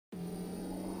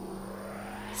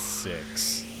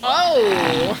6.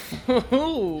 Oh!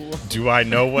 Do I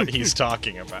know what he's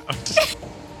talking about?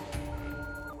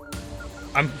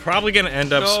 I'm probably going to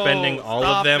end up spending all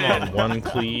of them on one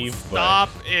cleave, but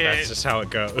that's just how it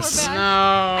goes. No.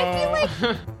 I feel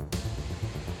like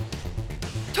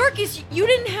Tarkus, you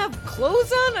didn't have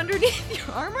clothes on underneath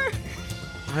your armor?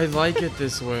 I like it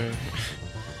this way.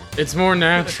 It's more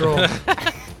natural.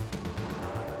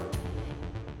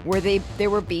 There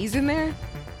were bees in there?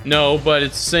 No, but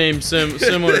it's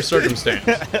similar circumstance.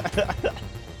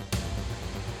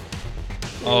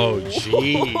 Oh,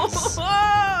 jeez.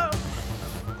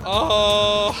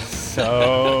 Oh.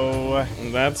 So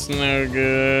That's no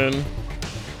good.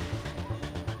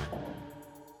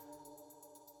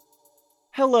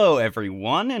 hello,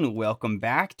 everyone, and welcome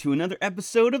back to another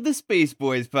episode of the Space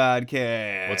Boys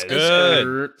podcast. What's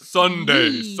good?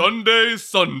 Sunday.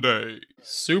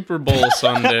 Super Bowl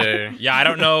Sunday. Yeah, I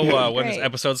don't know when this Great.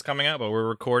 episode's coming out, but we're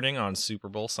recording on Super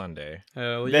Bowl Sunday.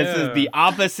 Hell yeah. This is the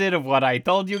opposite of what I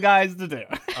told you guys to do.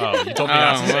 Oh, you told me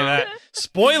not to say that.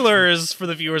 Spoilers for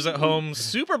the viewers at home.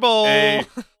 Super Bowl. Hey.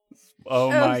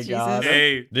 Oh my Jesus. god.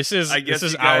 Hey, This is I guess this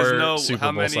is you guys our know Super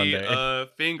how Bowl many Sunday.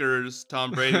 fingers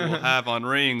Tom Brady will have on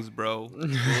rings, bro. Will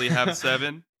he have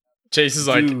 7? Chase is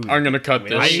like, Dude, I'm gonna cut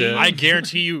this shit. I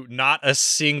guarantee you, not a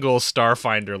single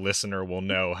Starfinder listener will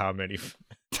know how many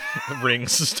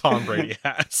rings Tom Brady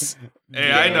has. Hey,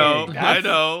 Yeah, I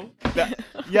know.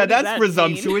 Yeah, does that's that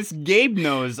presumptuous. Gabe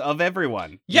knows of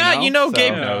everyone. Yeah, you know, So-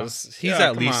 Gabe Yeah. knows. He's Yeah,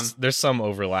 at come least there's some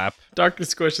overlap. Dr.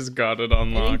 Squish has got it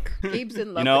on lock. Gabe's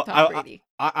in love You know, with Tom Brady.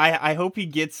 I hope he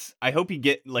gets. I hope he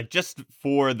get like just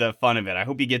for the fun of it. I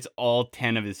hope he gets all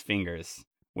 10 of his fingers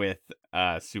with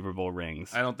Super Bowl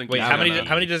rings. I don't think. Wait, he's how many? gonna.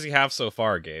 How many does he have so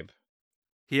far, Gabe?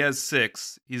 He has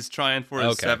 6. He's trying for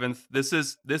his Okay. 7th. This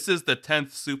is the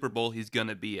 10th Super Bowl he's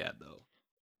gonna be at, though,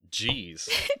 Jeez.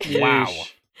 Wow,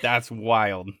 Yeesh. that's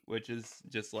wild. which is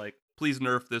just like, please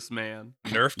nerf this man.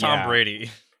 Nerf Tom Yeah.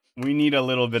 Brady. We need a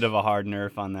little bit of a hard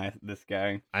nerf on this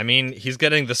guy. I mean, he's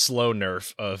getting the slow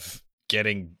nerf of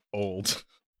getting old.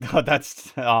 Oh,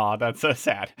 that's so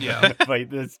sad. Yeah. But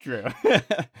that's true.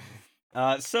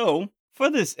 So for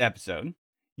this episode,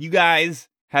 you guys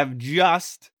have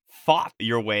just fought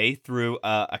your way through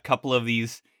a couple of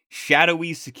these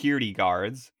shadowy security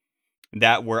guards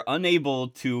that were unable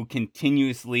to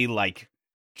continuously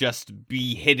just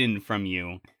be hidden from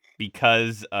you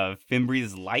because of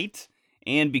Fimbria's light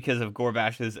and because of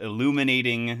Gorbash's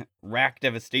illuminating Rack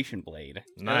Devastation Blade.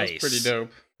 Nice. That's pretty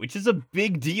dope. Which is a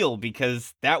big deal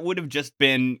because that would have just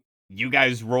been you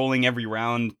guys rolling every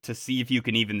round to see if you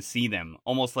can even see them,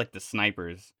 almost like the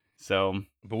snipers. So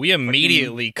But we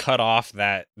immediately cut off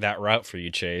that route for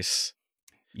you, Chase.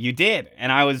 you did,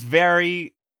 and I was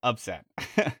very upset.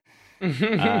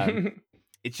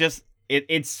 It's just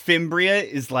it's Fimbria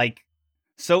is like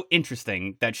so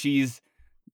interesting that she's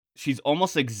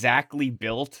almost exactly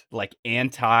built like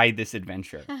anti this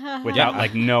adventure without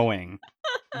like knowing.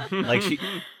 Like she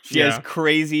has Yeah.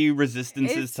 crazy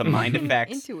resistances It's to mind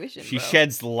effects. Intuition, She bro.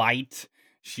 sheds light.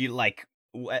 She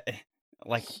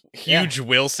Huge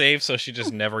will save, so she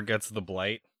just never gets the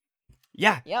blight.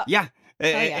 yeah. Yep. Yeah. yeah.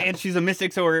 And she's a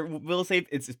mystic, so her will save.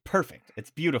 It's perfect. It's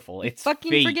beautiful. It's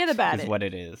fucking fate forget about is it. what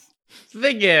it is.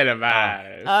 Forget about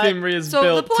it. Fimri is so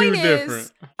built the point too is,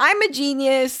 different. I'm a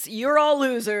genius. You're all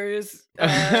losers.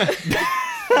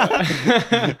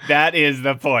 That is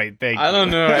the point. Thank you. I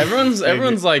don't know. Thank you.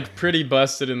 Everyone's like pretty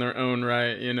busted in their own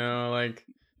right, you know, like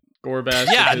Gorbash.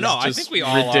 Yeah, is no, I just think we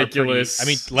all ridiculous. are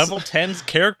pretty, I mean, level 10's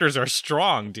characters are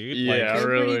strong, dude. Yeah, They're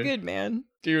really. pretty good, man.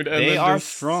 Dude, and They then are just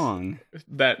strong.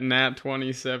 That nat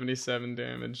 20 77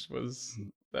 damage was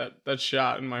that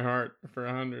shot in my heart for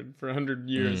 100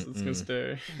 years. It's gonna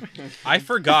stay. I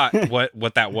forgot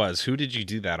what that was. Who did you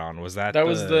do that on? Was that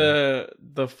was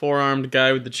the four-armed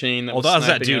guy with the chain that Oh, was that was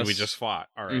that sniping dude us. we just fought.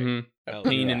 All right. Mhm. Hell A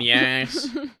pain yeah. in the ass.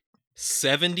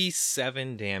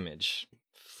 77 damage.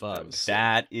 Fuck.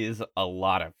 That is a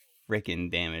lot of freaking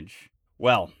damage.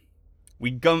 Well,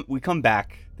 we come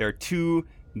back. There are 2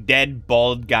 dead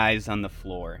bald guys on the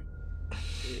floor,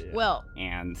 Well,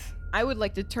 and I would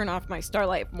like to turn off my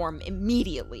Starlight form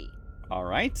immediately. all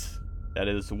right, that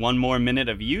is 1 more minute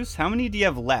of use. How many do you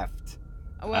have left?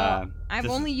 Well, I've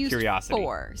just only used curiosity.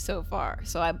 4 so far,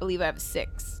 so I believe I have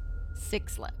 6.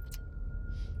 6 left.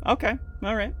 Okay,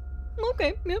 all right.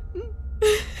 Okay, yep.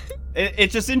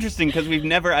 It's just interesting because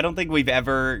I don't think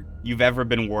you've ever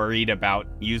been worried about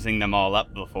using them all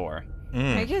up before.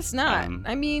 I guess not. Um,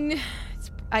 I mean,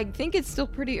 I think it's still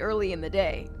pretty early in the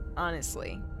day,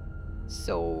 honestly.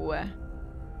 So,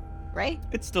 right?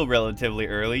 It's still relatively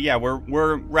early. Yeah,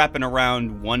 we're wrapping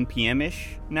around 1 p.m.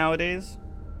 ish nowadays.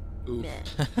 Oof.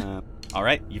 Meh. All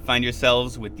right, you find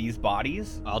yourselves with these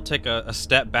bodies. I'll take a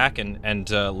step back and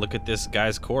look at this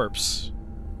guy's corpse.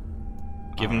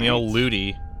 Give him the old Alright.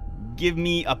 looty. Give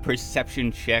me a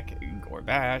perception check,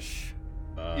 Gorbash.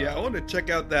 Yeah, I want to check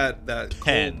out that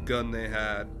 10. cold gun they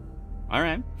had. All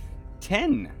right.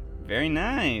 10. Very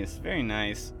nice. Very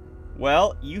nice.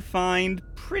 Well, you find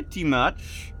pretty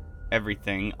much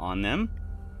everything on them.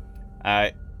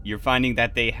 You're finding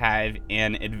that they have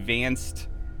an advanced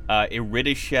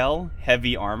Iridishell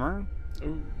heavy armor.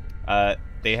 Ooh.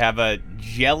 They have a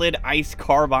gelid ice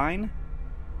carbine.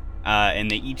 And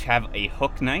they each have a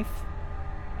hook knife.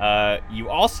 You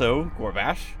also,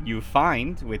 Gorbash, you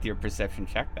find with your perception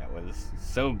check, that was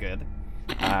so good.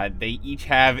 They each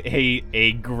have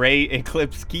a gray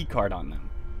Eclipse keycard on them.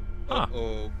 Huh.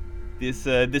 Oh,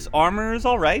 This armor is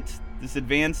all right. This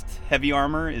advanced heavy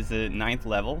armor is a 9th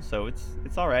level, so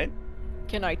it's all right.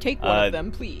 Can I take one of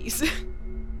them, please?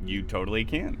 You totally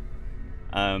can.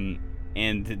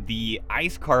 And the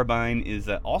ice carbine is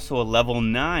also a level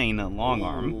 9 long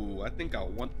arm. Ooh, I think I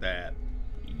want that.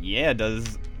 Yeah,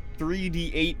 does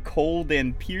 3d8 cold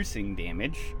and piercing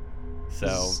damage. So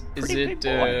is pretty it big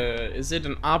boy. is it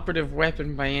an operative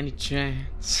weapon by any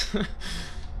chance?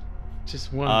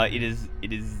 Just one. It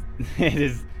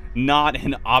is not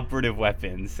an operative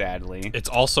weapon, sadly. It's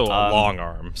also a long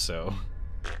arm, so.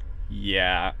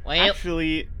 Yeah. Well-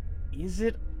 Actually, is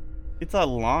it? It's a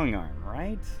long arm,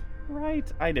 right? Right.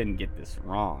 I didn't get this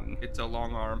wrong. It's a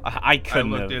long arm. I I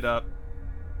couldn't looked have. it up.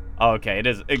 Oh, okay, it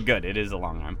is good. It is a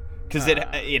long arm because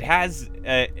it has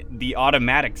the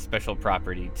automatic special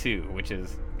property too, which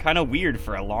is kind of weird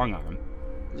for a long arm.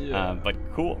 Yeah. But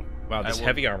cool. Wow, this will-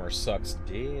 heavy armor sucks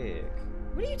dick.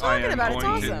 What are you I talking am about? It's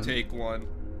going awesome. to take one.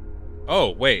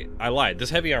 Oh, wait, I lied. This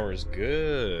heavy armor is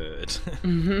good.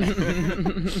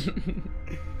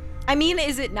 I mean,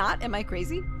 is it not? Am I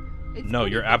crazy? It's No,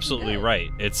 pretty you're freaking absolutely good. right.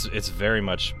 It's very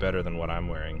much better than what I'm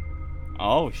wearing.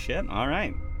 Oh shit! All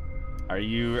right. Are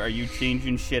you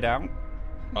changing shit out?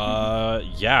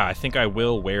 Yeah, I think I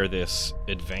will wear this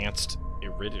advanced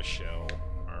Iridishell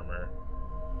armor.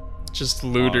 Just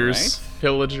looters, Alright.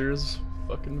 pillagers,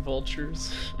 fucking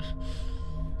vultures.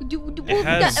 It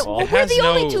has- it we're has the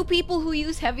only no- two people who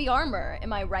use heavy armor.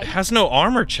 Am I right? It has no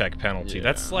armor check penalty. Yeah,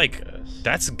 That's I like, guess.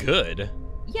 that's good.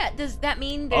 Yeah. Does that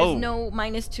mean there's Oh. no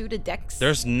 -2 to Dex?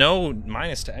 There's no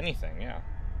minus to anything, yeah.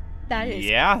 That is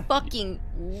Yeah. fucking.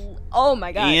 Oh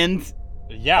my god. And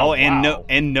Yeah, wow.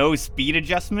 and no speed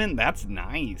adjustment. That's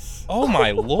nice. Oh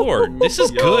my lord, this is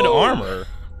good armor.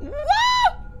 Woo!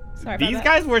 Sorry about These that.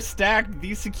 guys were stacked.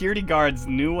 These security guards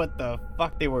knew what the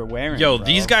fuck they were wearing. Yo, bro.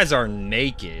 these guys are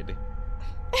naked.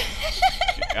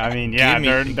 I mean, yeah,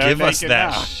 they're give us naked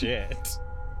that now. shit.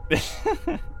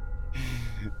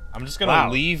 I'm just gonna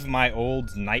Wow. leave my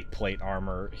old night plate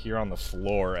armor here on the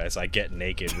floor as I get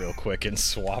naked real quick and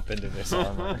swap into this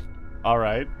armor. All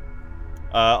right.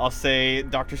 I'll say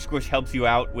Dr. Squish helps you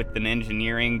out with an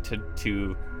engineering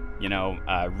to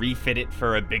refit it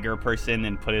for a bigger person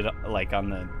and put it like on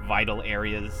the vital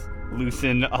areas.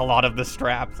 Loosen a lot of the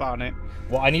straps on it.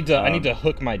 Well, I need to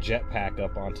hook my jetpack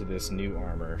up onto this new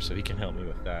armor so he can help me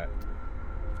with that.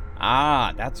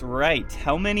 Ah, that's right.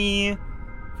 How many,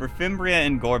 for Fimbria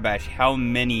and Gorbash, how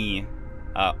many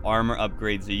armor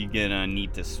upgrades are you gonna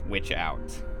need to switch out?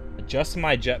 Just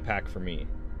my jetpack for me.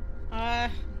 I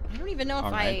don't even know if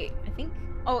Alright. I think.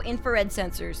 Oh, infrared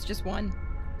sensors, just one.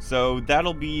 So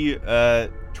that'll be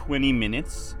 20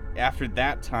 minutes. After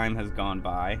that time has gone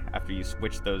by, after you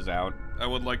switch those out. I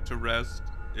would like to rest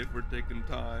if we're taking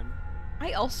time.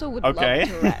 I also would Okay. love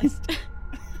to rest.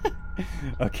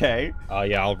 Okay.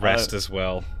 Yeah, I'll rest as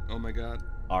well. Oh my god.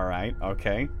 All right.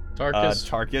 Okay. Tarkus,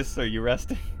 Tarkus, are you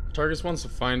resting? Tarkus wants to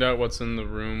find out what's in the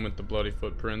room with the bloody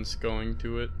footprints going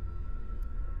to it.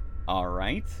 All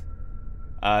right.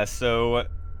 So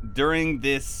during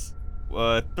this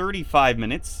 35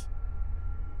 minutes,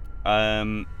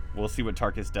 we'll see what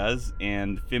Tarkus does,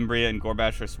 and Fimbria and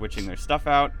Gorbash are switching their stuff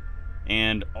out,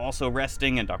 and also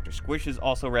resting, and Dr. Squish is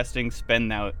also resting.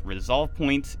 Spend that resolve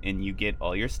point, and you get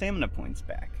all your stamina points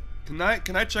back. Can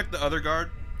I check the other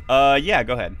guard? Yeah,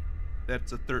 go ahead.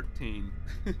 That's a 13.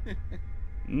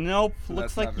 Nope, So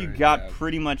looks that's like not you very got bad.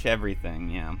 pretty much everything,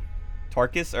 yeah.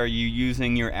 Tarkus, are you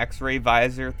using your X-ray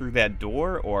visor through that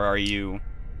door, or are you...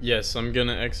 Yes, I'm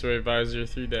gonna X-ray visor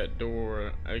through that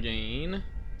door again.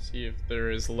 See if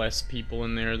there is less people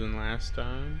in there than last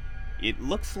time. It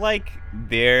looks like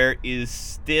there is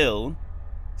still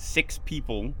 6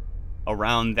 people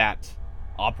around that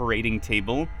operating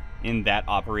table in that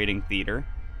operating theater,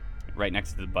 right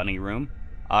next to the bunny room.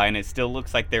 And it still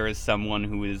looks like there is someone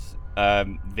who is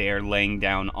there laying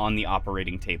down on the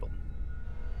operating table.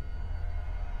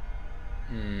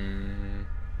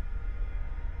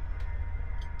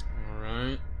 All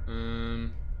right.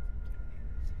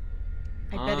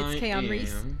 I bet it's Kaon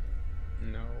Reese.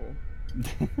 No.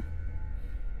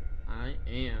 I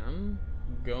am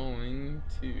going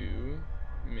to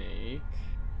make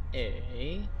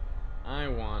a. I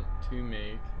want to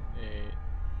make a.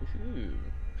 Ooh.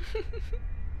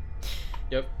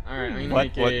 Yep. All right. I'm gonna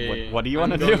make a. What do you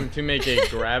want to do? I'm going to make a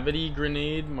gravity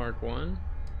grenade Mark 1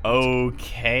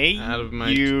 Okay. out of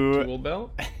my tool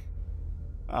belt.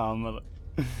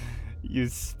 You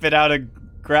spit out a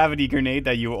gravity grenade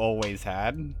that you always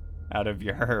had out of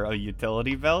your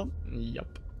utility belt. Yep.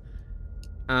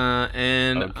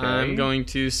 And Okay. I'm going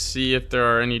to see if there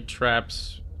are any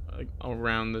traps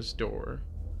around this door.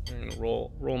 I'm gonna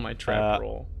roll my trap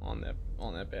roll on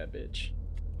that bad bitch.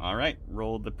 All right,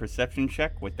 roll the perception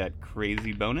check with that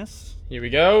crazy bonus. Here we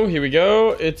go.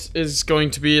 It is going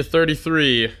to be a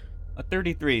 33. A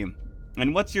 33.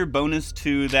 And what's your bonus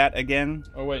to that again?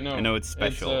 Oh wait, no. I know it's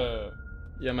special.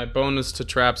 Yeah, my bonus to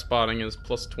trap spotting is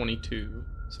plus 22.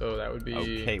 So that would be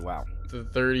Okay, wow. the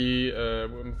 30.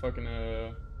 I'm fucking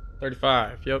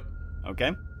 35. Yep.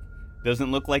 Okay.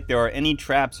 Doesn't look like there are any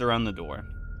traps around the door.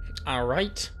 All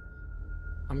right.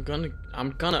 I'm gonna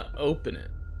open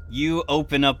it. You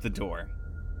open up the door.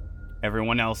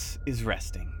 Everyone else is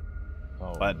resting.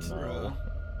 Oh, But no. Why would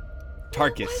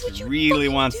Tarkus you really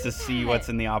fucking wants do to see that? what's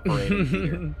in the operating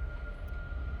theater.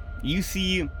 You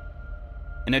see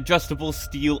an adjustable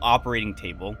steel operating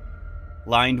table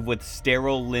lined with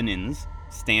sterile linens,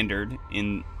 standard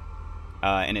in,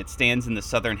 and it stands in the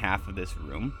southern half of this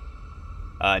room.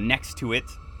 Next to it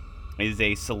is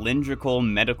a cylindrical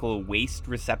medical waste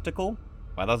receptacle.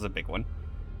 Wow, that was a big one.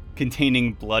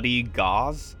 Containing bloody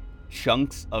gauze,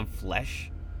 chunks of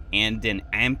flesh, and an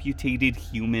amputated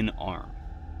human arm,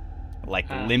 like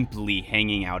limply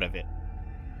hanging out of it.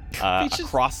 They just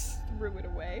Across, threw it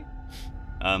away.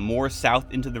 more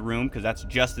south into the room, because that's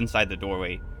just inside the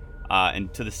doorway.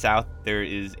 And to the south, there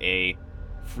is a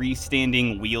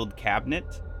freestanding wheeled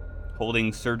cabinet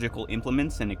holding surgical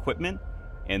implements and equipment.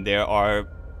 And there are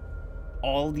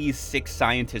all these 6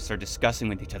 scientists are discussing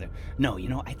with each other. No,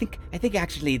 I think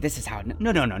actually this is how.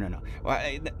 No.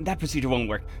 That procedure won't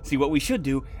work. See, what we should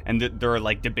do, and they're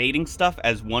like debating stuff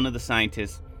as one of the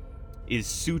scientists is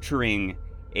suturing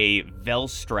a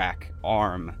Velstrak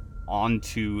arm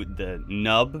onto the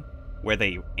nub where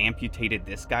they amputated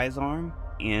this guy's arm.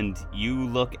 And you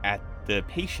look at the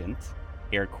patient,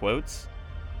 air quotes,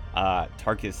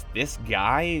 Tarkus, this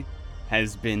guy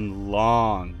has been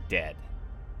long dead.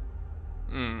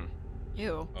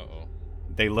 Ew. Uh-oh.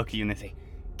 They look at you and they say,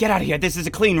 "Get out of here, this is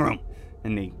a clean room."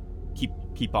 And they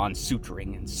keep on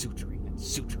suturing and suturing and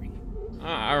suturing.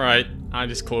 All right. I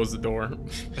just closed the door.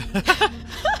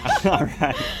 All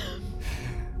right.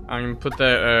 I'm gonna put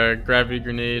that gravity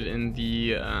grenade in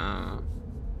the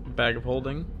bag of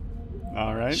holding.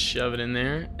 All right. Shove it in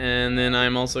there, and then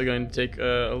I'm also going to take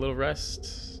a little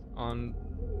rest on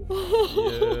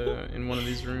in one of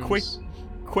these rooms.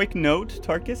 Quick note,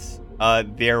 Tarkus.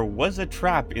 There was a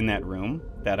trap in that room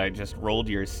that I just rolled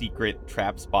your secret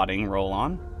trap spotting roll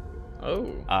on.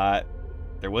 Oh.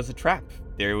 There was a trap.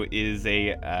 There is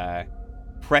a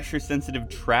pressure-sensitive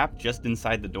trap just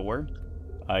inside the door.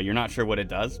 You're not sure what it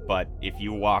does, but if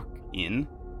you walk in,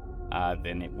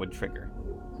 then it would trigger.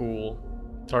 Cool.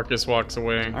 Tarkus walks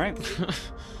away. All right.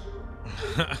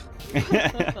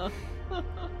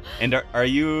 And are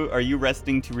you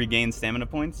resting to regain stamina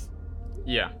points?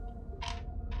 Yeah.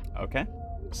 Okay.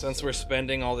 Since we're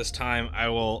spending all this time, I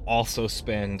will also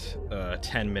spend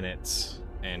 10 minutes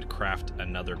and craft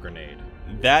another grenade.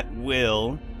 That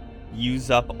will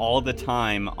use up all the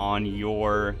time on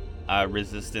your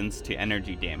resistance to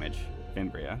energy damage,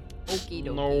 Fimbria. Okie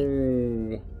dokie.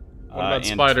 No. What about And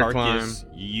spider Tarkus,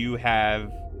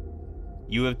 climb?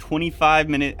 You have 25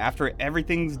 minutes after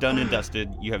everything's done and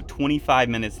dusted. You have 25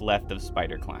 minutes left of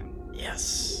spider climb.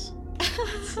 Yes.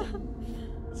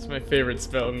 It's my favorite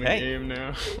spell in the Okay. game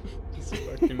now. Just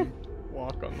fucking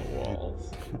walk on the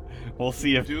walls. We'll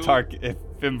see if Dude. if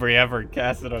Fimbria ever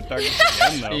casts it on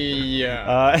Tarkus again, though.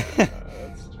 Yeah.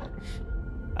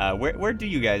 Uh, where do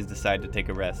you guys decide to take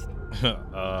a rest?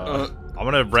 I'm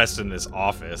gonna rest in this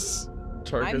office.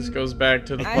 Tarkus I'm- goes back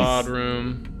to the I pod s-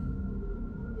 room.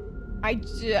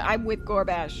 I'm with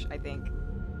Gorbash, I think.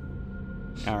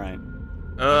 All right.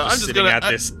 I'm just sitting gonna at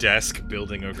this desk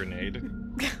building a grenade.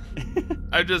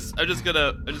 I'm just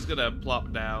gonna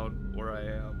plop down where I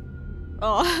am.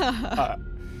 Oh.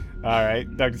 All right.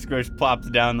 Dr. Squish plops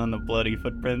down on the bloody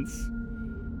footprints.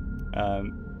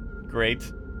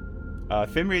 Great.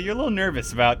 Fimbria, you're a little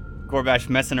nervous about Gorbash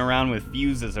messing around with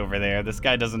fuses over there. This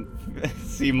guy doesn't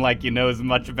seem like he knows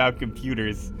much about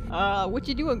computers. What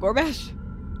you doing, Gorbash?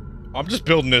 I'm just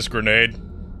building this grenade.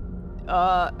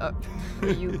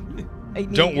 You... I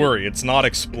mean, Don't worry, it's not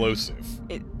explosive.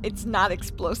 It's not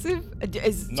explosive? No,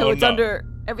 It's no. under...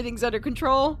 Everything's under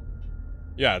control?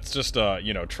 Yeah, it's just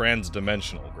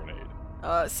trans-dimensional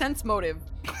grenade. Sense motive.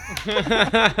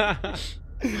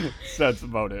 Sense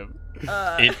motive.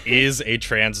 It is a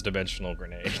trans-dimensional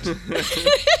grenade.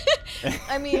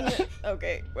 I mean,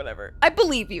 okay, whatever. I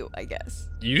believe you, I guess.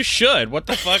 You should. What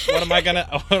the fuck? What am I gonna?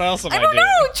 What else am I I don't doing?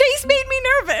 know! Chase made me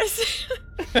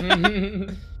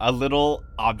nervous! A little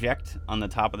object on the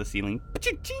top of the ceiling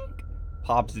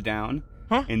pops down,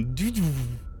 Huh? and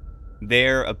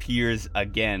there appears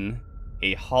again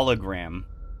a hologram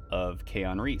of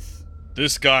Keon Reese.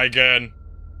 This guy again.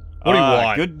 What do you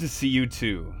want? Good to see you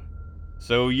too.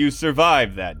 So you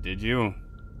survived that, did you?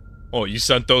 Oh, you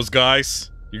sent those guys?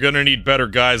 You're gonna need better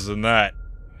guys than that.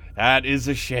 That is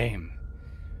a shame.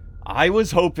 I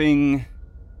was hoping...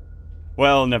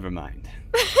 Well, never mind.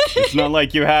 It's not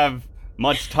like you have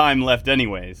much time left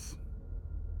anyways.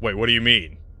 Wait, what do you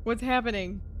mean? What's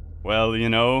happening? Well, you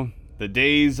know, the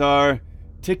days are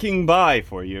ticking by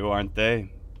for you, aren't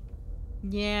they?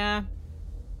 Yeah.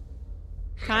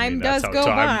 I Time mean, does that's how go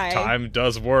by. Time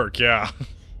does work, yeah.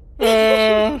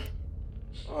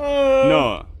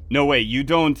 No, wait, you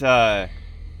don't know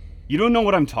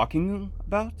what I'm talking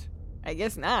about? I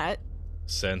guess not.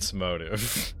 Sense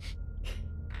motive.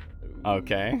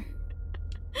 Okay.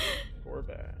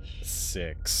 Gorbash.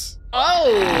 6.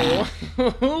 Oh!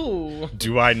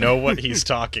 Do I know what he's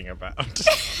talking about?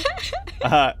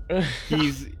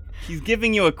 He's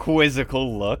giving you a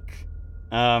quizzical look.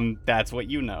 That's what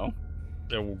you know.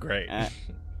 Oh, great. Uh,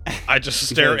 I just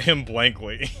stare at him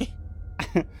blankly.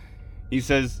 He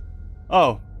says,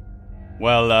 "Oh,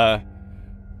 well,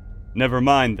 never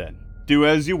mind then. Do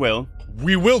as you will."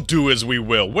 We will do as we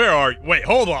will. Where are you? Wait,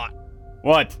 hold on.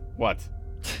 What?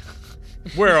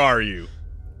 Where are you?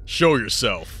 Show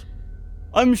yourself.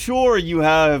 I'm sure you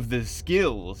have the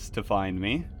skills to find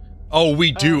me. Oh,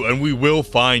 we do, and we will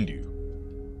find you.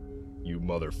 You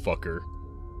motherfucker.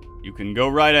 You can go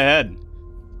right ahead.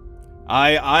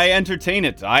 I entertain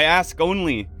it. I ask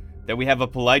only that we have a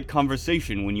polite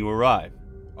conversation when you arrive.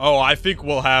 Oh, I think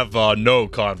we'll have no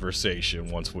conversation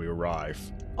once we arrive.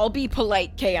 I'll be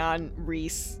polite, Keon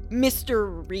Reese.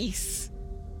 Mr. Reese.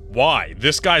 Why?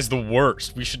 This guy's the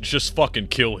worst. We should just fucking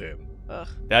kill him. Ugh.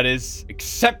 That is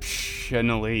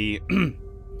exceptionally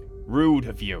rude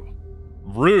of you.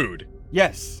 Rude?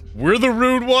 Yes, We're the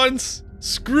rude ones?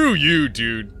 Screw you,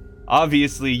 dude.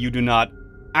 obviously you do not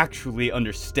actually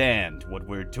understand what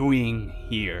we're doing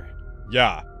here.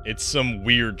 Yeah, it's some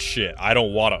weird shit. I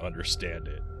don't want to understand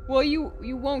it. Well, you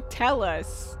won't tell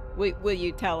us. Will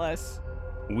you tell us?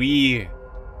 We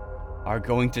are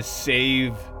going to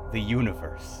save the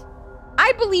universe.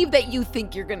 I believe that you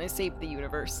think you're gonna save the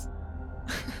universe.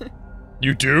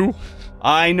 You do?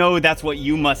 I know that's what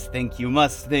you must think. You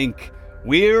must think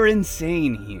we're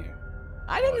insane here.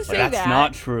 I didn't But say that's that.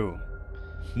 not true.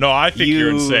 No, I think you're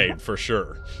You- insane, for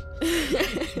sure.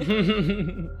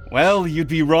 Well, you'd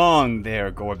be wrong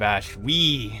there, Gorbash.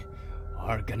 We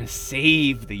are gonna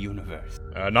save the universe.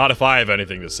 Not if I have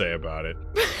anything to say about it.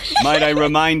 Might I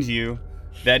remind you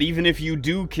that even if you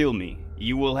do kill me,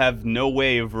 you will have no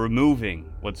way of removing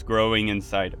what's growing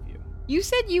inside of you. You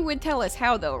said you would tell us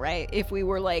how, though, right? If we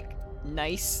were, like,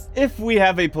 nice. If we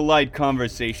have a polite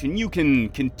conversation, you can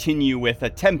continue with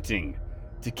attempting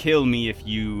to kill me if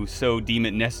you so deem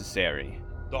it necessary.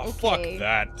 Oh, Okay. fuck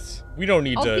that. We don't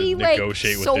need I'll to be, like,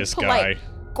 negotiate with so this polite. guy.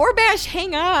 Gorbash,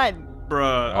 hang on.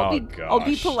 Bruh. I'll be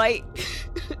gosh. polite.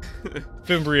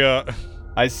 Fimbria,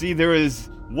 I see there is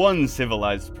one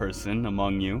civilized person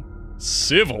among you.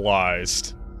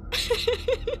 civilized.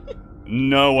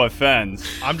 No offense.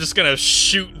 I'm just gonna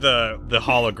shoot the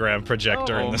hologram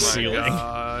projector Oh in Oh the my ceiling.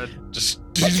 god. Just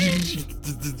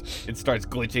It starts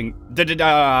glitching.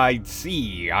 I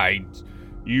see. I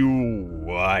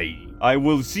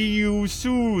will see you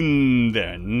soon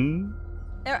then.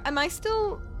 Am I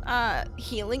still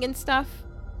healing and stuff?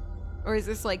 Or is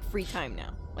this like free time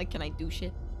now? Like, can I do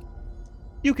shit?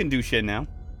 You can do shit now.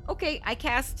 Okay, I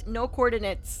cast no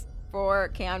coordinates for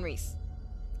Keon Reese.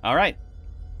 All right.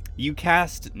 You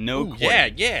cast no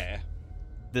coordinates. yeah.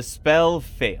 The spell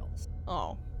fails.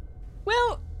 Oh.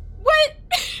 Well, what?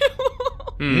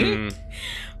 Hmm.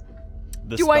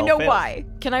 The Do I spell know fails. why?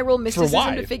 Can I roll mysticism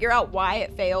why? to figure out why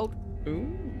it failed? Ooh.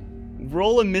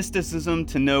 Roll a mysticism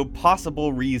to know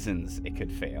possible reasons it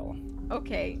could fail.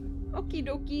 Okay. Okie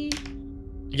dokie.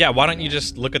 Yeah, why don't you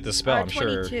just look at the spell? I'm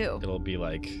sure 22. it'll be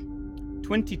like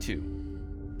 22.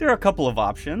 There are a couple of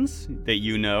options that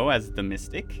you know as the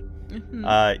mystic.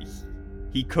 Mhm.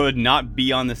 He could not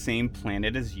be on the same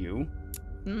planet as you,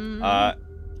 Mhm.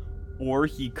 or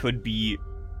he could be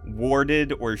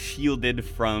warded or shielded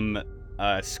from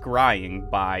scrying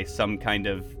by some kind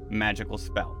of magical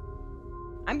spell.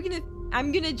 I'm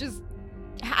gonna just.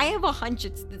 I have a hunch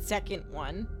it's the second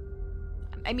one.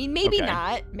 I mean, maybe Okay.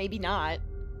 not,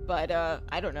 but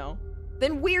I don't know.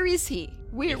 Then where is he?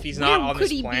 Where? if he's where not on could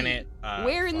this he planet. Be?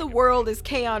 Where in the world is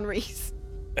Kaon Reese?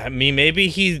 I mean, maybe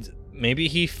he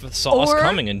saw us Or-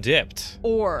 coming and dipped.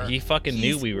 Or He fucking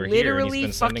knew he's we were here, and he's literally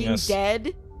been sending fucking us.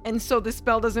 dead, and so the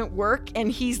spell doesn't work, and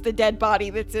he's the dead body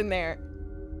that's in there.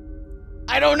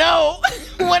 I don't know.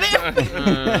 What if?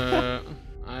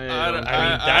 I don't- I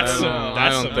mean, that's I some don't know.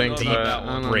 that's I some don't think deep about that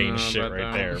one. brain I don't shit know right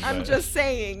about there. that I'm but- just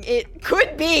saying it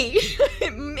could be.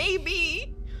 It may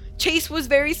be. Chase was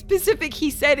very specific.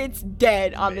 He said it's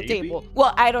dead on the Maybe. table.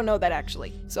 Well, I don't know that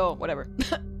actually. So whatever.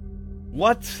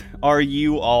 What are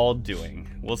you all doing?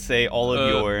 We'll say all of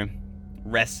Uh, your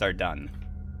rests are done.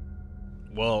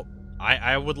 Well,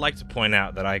 I would like to point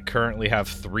out that I currently have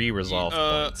 3 resolve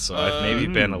points, so I've maybe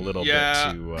uh, been a little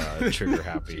yeah. bit too trigger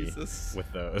happy Jesus.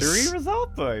 with those. 3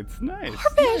 resolve points. Nice.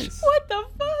 Harvish, nice. what the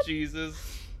fuck?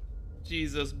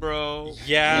 Jesus, bro.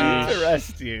 Yeah,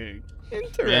 Interesting.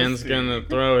 Interesting. Dan's gonna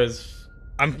throw his.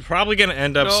 I'm probably gonna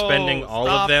end up No, spending all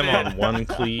of stop them it. on one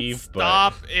cleave, but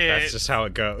Stop it. that's just how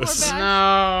it goes. Poor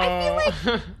No.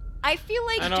 I feel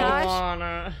like I don't Josh.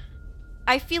 wanna.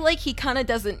 I feel like he kind of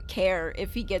doesn't care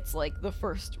if he gets like the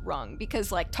first rung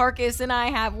because like Tarkus and I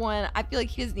have one. I feel like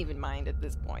he doesn't even mind at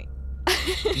this point.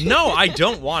 No, I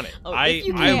don't want it. Oh, I if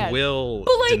you I can. will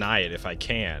But, like- deny it if I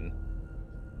can.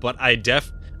 But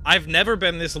I've never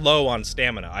been this low on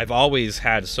stamina. I've always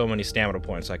had so many stamina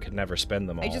points I could never spend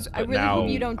them all. I But really hope now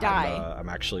you don't die. I'm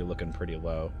actually looking pretty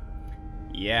low.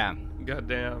 Yeah.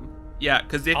 Goddamn. Yeah,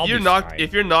 because I'll be fine.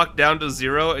 if you're knocked down to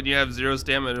 0 and you have 0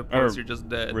 stamina points, Or you're just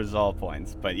dead. Resolve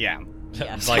points. But yeah.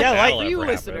 Yes. Like Yeah, that'll like For you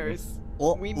ever happen. listeners.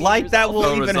 Well, We mean like that resolve. will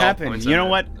Oh, even resolve happen. points, You I know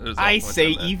what? meant. Resolve I points, say I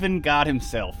meant. even God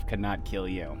himself could not kill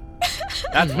you.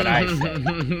 That's what I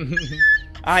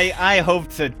say. I hope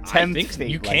to tempt think fate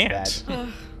you like can't.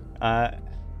 that.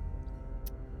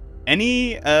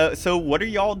 So what are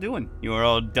y'all doing? You are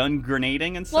all done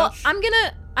grenading and Well, such?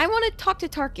 I want to talk to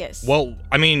Tarkus. Well,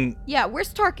 I mean, Yeah,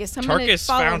 where's Tarkus? I'm gonna Tarkus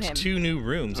follow found him. 2 new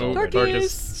rooms Oh, already.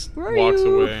 Tarkus, Tarkus where are walks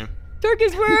you? away.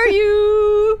 Tarkus, where are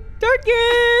you?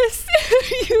 Tarkus!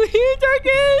 Are you here,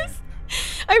 Tarkus?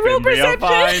 I roll Fimbria perception.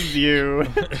 finds you.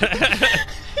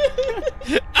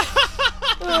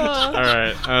 Uh, All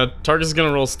right. Tarkus is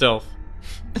gonna roll stealth.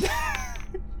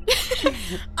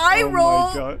 I Oh my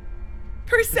roll God.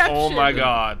 perception. Oh my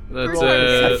god. That's Roll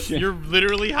it. perception. You're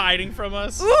literally hiding from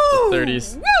us? Ooh, 30.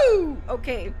 Woo!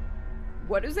 Okay.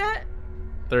 What is that?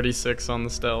 36 on the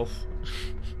stealth.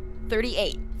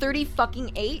 38. 30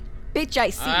 fucking 8? Bitch, I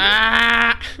see you.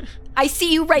 Ah! I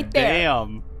see you right there.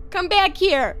 Damn. Come back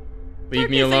here. Leave Tarkus,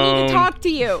 me I need alone. to talk to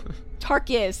you.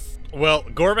 Tarkus. Well,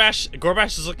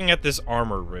 Gorbash is looking at this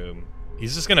armor room.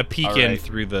 He's just gonna peek All in right.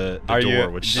 through the Are door, you,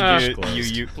 which did is you,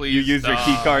 closed. you Please use your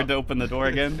key stop. card to open the door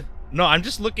again? No, I'm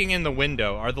just looking in the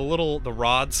window. Are the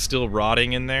rods still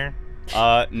rotting in there?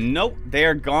 Nope, they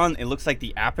are gone. It looks like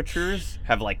the apertures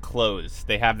have like closed.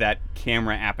 They have that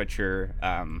camera aperture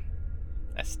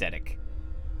aesthetic.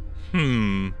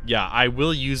 Yeah, I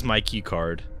will use my key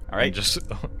card. All right. And just,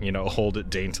 hold it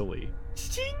daintily.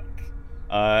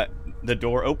 The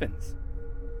door opens.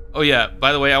 Oh yeah,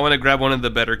 by the way, I want to grab one of the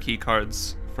better key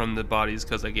cards from the bodies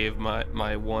because I gave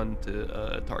my one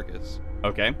to Tarkus.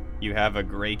 Okay, you have a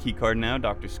gray key card now,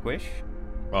 Dr. Squish.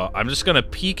 I'm just gonna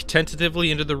peek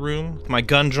tentatively into the room with my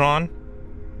gun drawn.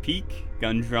 Peek,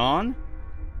 gun drawn.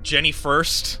 Jenny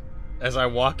first, as I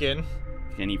walk in.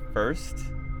 Jenny first.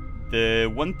 The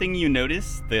one thing you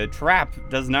notice, the trap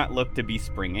does not look to be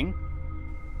springing.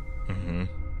 Mm-hmm.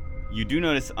 You do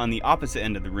notice on the opposite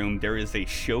end of the room, there is a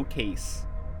showcase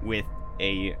with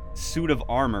a suit of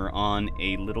armor on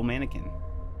a little mannequin.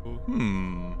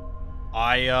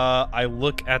 I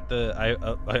look at I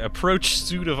approach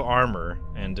suit of armor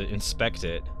and inspect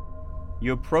it.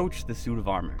 You approach the suit of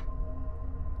armor.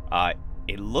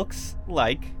 It looks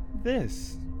like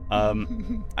this.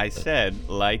 I said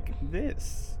like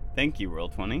this. Thank you,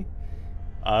 Roll20.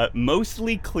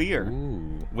 Mostly clear,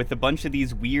 Ooh. with a bunch of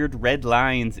these weird red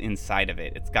lines inside of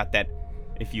it. It's got that,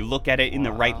 if you look at it in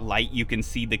the right Wow. light, you can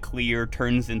see the clear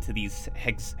turns into these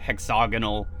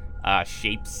hexagonal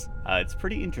shapes. It's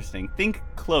pretty interesting. Think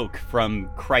Cloak from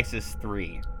Crisis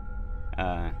 3,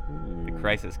 the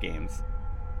Crisis games.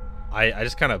 I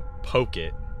just kind of poke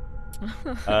it.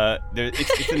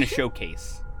 It's in a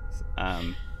showcase.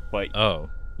 But Oh.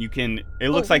 you can. It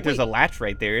looks like there's wait. a latch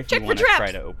right there if Check you for want to try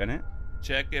traps. to open it.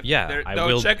 Check if Yeah,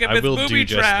 check if I it's will booby do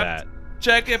just trapped. that.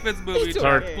 Check if it's booby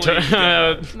Tar- trapped. Tar- Please,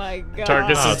 God. My God.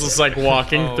 Tarkus is just like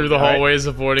walking Oh, through the God. hallways,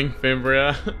 avoiding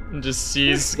Fimbria, and just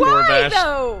sees Why Gorbash.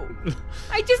 though?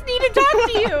 I just need to talk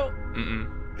to you.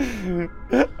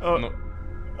 No.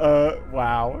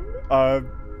 Wow.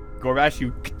 Gorbash,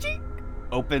 you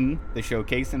open the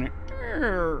showcase and it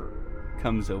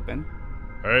comes open.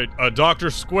 Hey, Dr.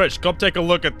 Squish, come take a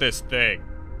look at this thing.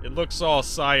 It looks all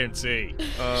science-y.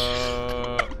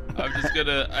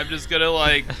 I'm just gonna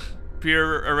like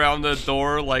peer around the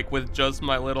door like with just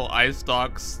my little eye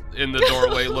stalks in the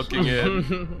doorway looking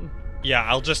in. Yeah,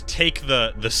 I'll just take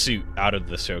the suit out of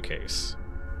the showcase.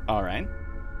 All right.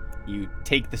 You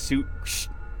take the suit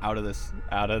out of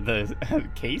the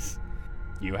case.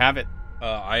 You have it.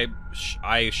 I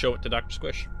show it to Dr.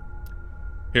 Squish.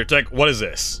 Here, what is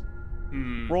this?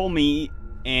 Roll me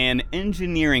an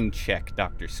engineering check,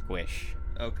 Dr. Squish.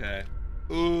 Okay.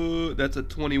 Ooh, that's a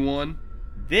 21.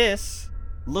 This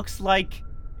looks like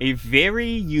a very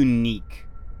unique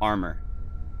armor.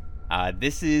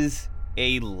 This is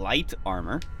a light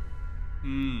armor.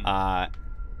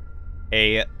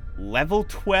 A level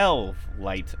 12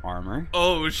 light armor.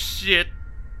 Oh shit.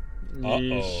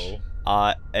 Yeesh.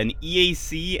 An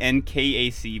EAC and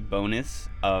KAC bonus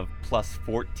of plus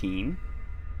 14.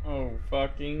 Oh,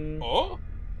 fucking. Oh?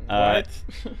 What?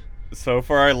 So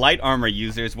for our light armor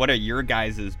users, what are your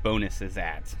guys' bonuses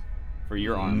at for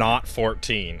your armor? Not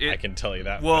 14, I can tell you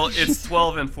that. Well, much. it's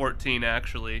 12 and 14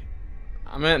 actually.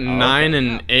 I'm at 9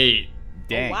 and 8.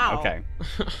 Dang. wow. Okay.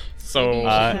 So. Maybe you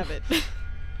should have it.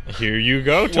 Here you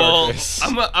go, Well, Tarkus.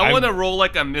 I want to roll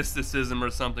like a mysticism or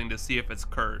something to see if it's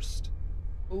cursed.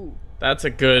 Ooh. That's a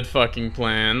good fucking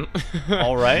plan.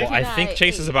 All right. Well, I think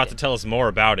Chase is about to tell us more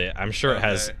about it. I'm sure it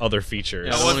has Okay. other features.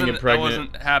 Yeah, I wanna get I pregnant.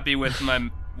 wasn't happy with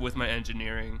my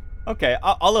engineering. Okay,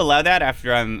 I'll allow that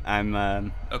after I'm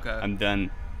Okay. done.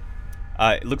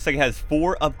 It looks like it has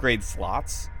 4 upgrade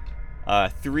slots.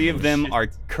 3 of them shit. are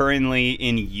currently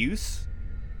in use.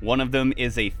 One of them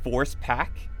is a force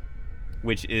pack,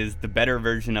 which is the better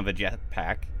version of a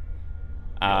jetpack.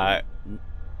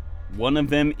 One of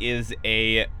them is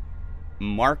a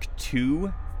Mark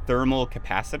II thermal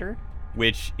capacitor,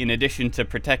 which, in addition to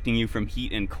protecting you from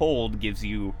heat and cold, gives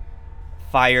you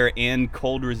fire and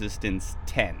cold resistance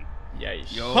 10.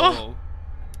 Yikes. Yo.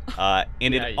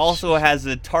 And it Nice. also has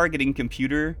a targeting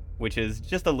computer, which is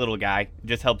just a little guy.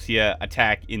 Just helps you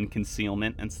attack in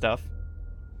concealment and stuff.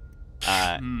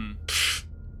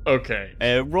 Okay.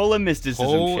 Roll a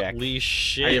mysticism check. Holy Are you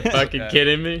shit. fucking Okay.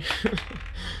 kidding me?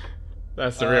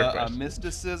 That's the real A question.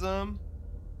 mysticism.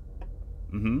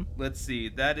 Mm-hmm. Let's see.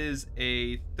 That is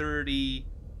a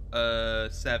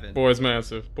 37. Boy's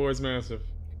massive. Boy's massive.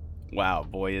 Wow,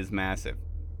 boy is massive.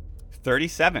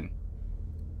 37.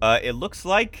 It looks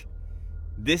like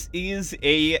this is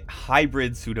a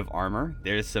hybrid suit of armor.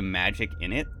 There's some magic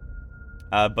in it,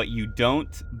 but you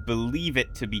don't believe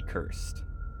it to be cursed.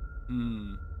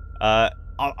 Hmm.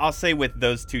 I'll say with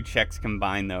those 2 checks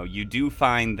combined, though, you do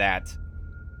find that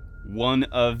one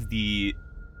of the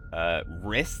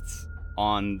wrists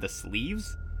on the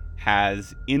sleeves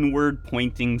has inward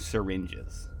pointing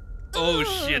syringes. Oh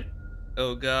shit.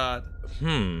 Oh god.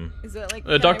 Is it like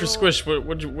Dr. Squish,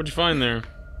 what'd you find there?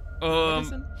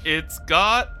 Medicine? It's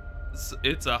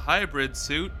a hybrid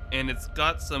suit and it's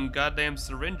got some goddamn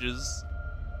syringes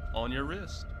on your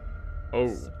wrist.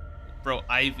 Oh. Bro,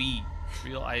 IV.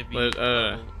 Real IV. But,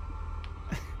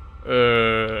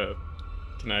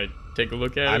 can I take a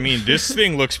look at it? I mean, this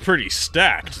thing looks pretty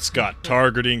stacked. It's got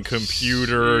targeting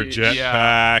computer, Shit,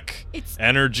 jetpack, It's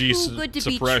energy too good to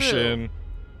be suppression.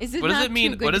 Is it What does not it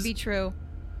mean? too good What to is- be true?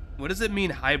 What does it mean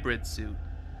hybrid suit?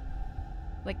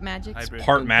 Like magic? Hybrid.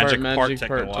 Part magic, part part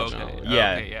technological. technology.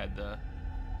 Yeah. Okay, yeah, duh.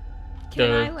 Can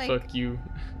Duh, I like fuck you.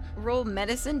 roll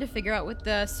medicine to figure out what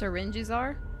the syringes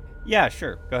are? Yeah,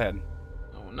 sure. Go ahead.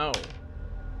 Oh no.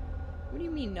 What do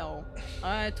you mean no?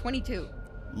 22.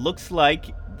 Looks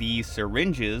like the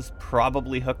syringes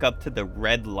probably hook up to the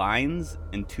red lines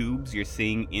and tubes you're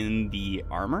seeing in the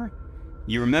armor.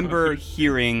 You remember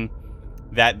hearing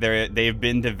that they've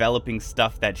been developing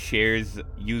stuff that shares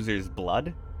users'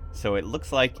 blood, so it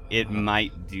looks like it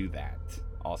might do that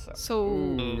also. So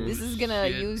Ooh, this is gonna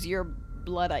shit. use your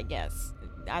blood, I guess.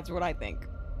 That's what I think.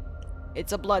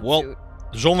 It's a blood Well- suit.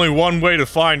 There's only one way to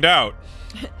find out.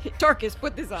 Tarkus,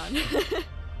 put this on.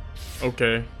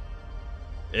 Okay.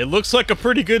 It looks like a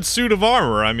pretty good suit of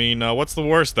armor. I mean, what's the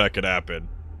worst that could happen?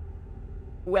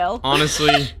 Well,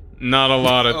 Honestly, Not a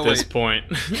lot at Oh, this wait. point.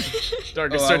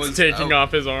 Darkus Oh, I starts was- taking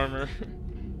off his armor.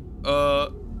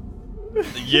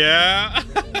 Yeah.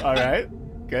 All right,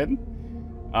 good.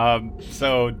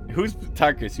 So who's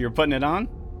Tarkus? You're putting it on?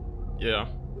 Yeah.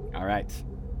 All right.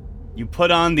 You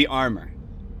put on the armor,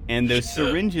 and those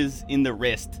syringes in the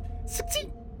wrist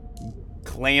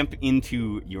clamp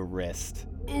into your wrist.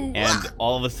 And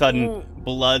all of a sudden,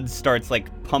 blood starts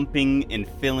like pumping and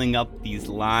filling up these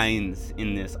lines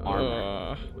in this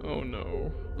armor. Oh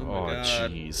no. Oh Oh, my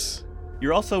god. jeez.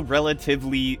 You're also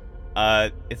relatively,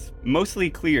 it's mostly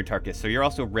clear, Tarkus, so you're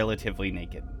also relatively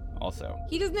naked, also.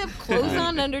 He doesn't have clothes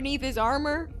on underneath his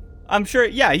armor. I'm sure,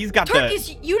 yeah, he's got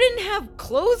Tarkus, you didn't have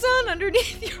clothes on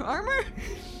underneath your armor?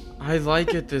 I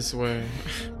like it this way.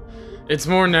 It's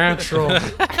more natural.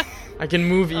 I can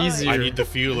move easier. I need the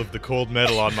feel of the cold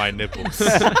metal on my nipples.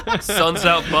 Sun's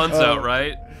out, buns out,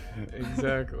 right?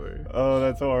 Exactly. Oh,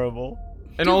 that's horrible.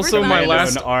 And Dude, also we're my not-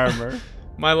 last an armor.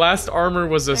 my last armor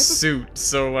was a have a- suit,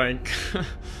 so like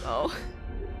Oh.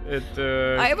 it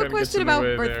I have a kinda gets question in the about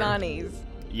way there. Verthanis.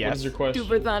 What Yes. is your Do question?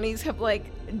 Verthanis have like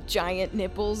giant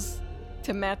nipples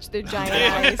to match their giant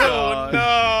eyes?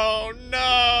 Oh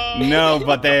no, no. No,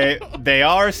 but they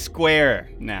are square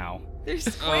now. They're Oh,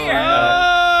 square.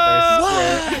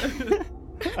 They're square.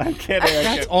 I'm kidding.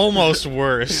 That's almost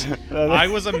worse. No, I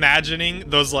was imagining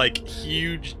those like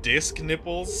huge disc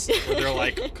nipples where they're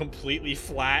like completely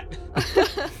flat.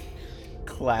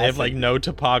 classic. They have like no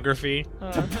topography.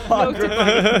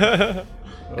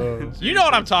 You know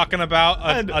what I'm talking about?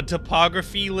 A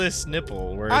topography-less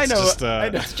nipple where it's I know. just I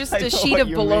know. It's just I a know sheet what of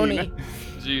you bologna. mean.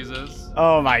 Jesus.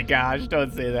 Oh my gosh!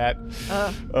 Don't say that.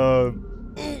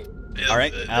 All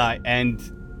right, and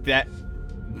that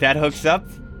hooks up,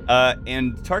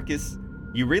 and Tarkus,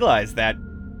 you realize that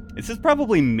this is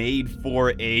probably made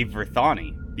for a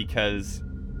Verthani because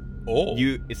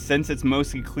since it's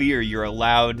mostly clear, you're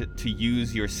allowed to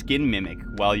use your skin mimic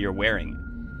while you're wearing it.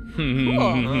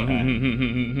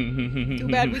 Too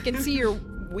bad we can see your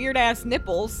weird ass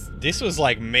nipples. This was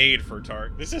like made for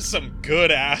Tark. This is some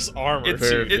good ass armor. It's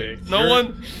Perfect. no You're-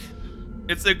 one.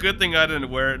 It's a good thing I didn't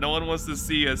wear it. No one wants to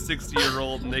see a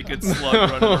 60-year-old naked slug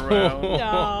running around.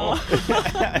 No.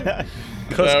 That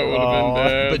would have been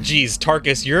bad. But geez,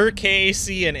 Tarkus, your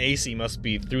KAC and AC must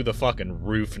be through the fucking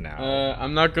roof now.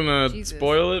 I'm not gonna Jesus.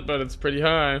 spoil it, but it's pretty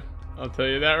high. I'll tell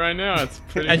you that right now. It's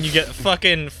pretty. And you get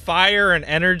fucking fire and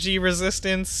energy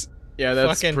resistance. yeah,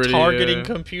 that's Fucking pretty. targeting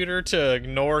computer to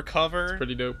ignore cover.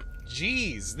 pretty dope.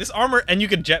 Jeez, this armor, and you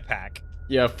can jetpack.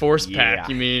 Yeah, force pack. Yeah.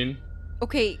 You mean?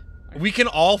 Okay. We can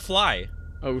all fly.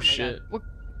 Oh my shit. God. What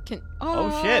can?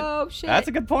 Oh, shit. That's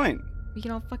a good point. We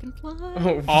can all fucking fly.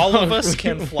 Oh, All of fuck. us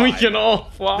can We fly. can all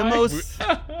fly. The most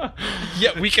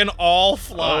Yeah, we can all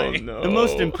fly. Oh no. the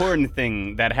most important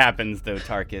thing that happens though,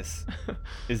 Tarkus,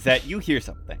 is that you hear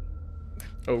something.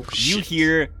 Oh You shit.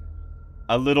 hear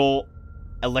a little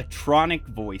electronic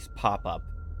voice pop up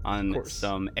Of on course.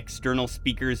 some external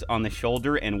speakers on the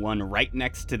shoulder and one right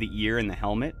next to the ear in the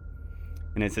helmet.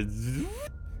 And it says, "Zzz.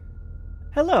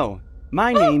 Hello,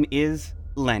 my name is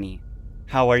Lenny.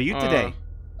 How are you today?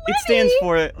 It stands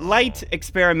for Light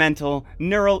Experimental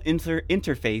Neural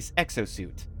Interface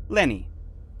Exosuit. Lenny.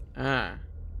 Ah.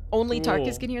 Only Cool.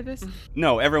 Tarkus can hear this.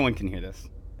 No, everyone can hear this.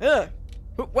 Ugh.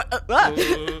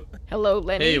 Hello,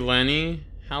 Lenny. Hey Lenny,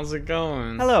 how's it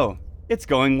going? Hello, it's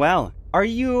going well. Are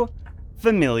you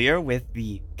familiar with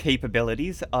the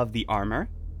capabilities of the armor?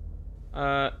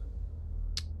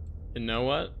 You know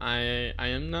what? I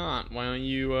am not. Why don't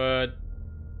you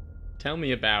tell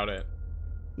me about it?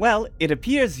 Well, it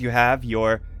appears you have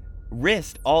your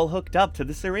wrist all hooked up to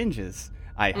the syringes.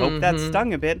 I hope that Mhm.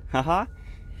 stung a bit, haha.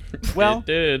 Well, It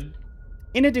did.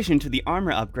 in addition to the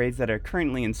armor upgrades that are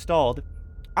currently installed,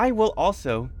 I will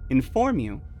also inform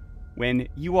you when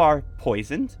you are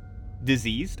poisoned,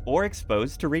 diseased, or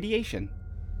exposed to radiation.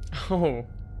 Oh,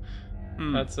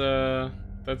 Hmm.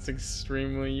 that's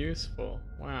extremely useful.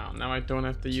 Wow, now I don't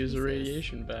have to use a Jesus.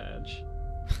 radiation badge.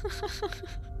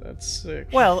 That's sick.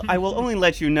 Well, I will only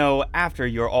let you know after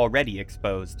you're already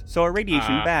exposed, so a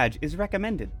radiation Ah. badge is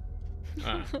recommended.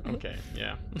 Okay,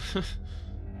 yeah.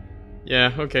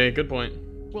 Yeah, okay, good point.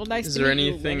 Well, nice Is to there meet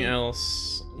you, anything Lenny.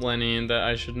 else, Lenny, that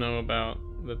I should know about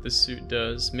that this suit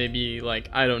does? Maybe, like,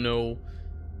 I don't know,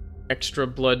 extra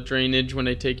blood drainage when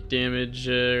I take damage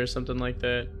or something like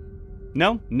that?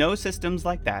 No, no systems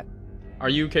like that. Are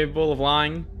you capable of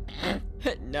lying?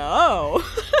 No.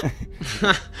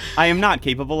 I am not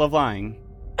capable of lying.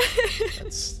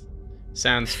 That's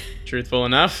sounds truthful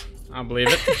enough. I'll believe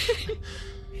it.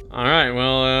 All right,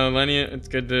 well, Lenny, it's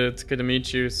good to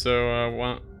meet you.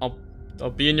 So, I'll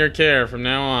be in your care from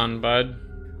now on, bud.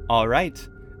 All right.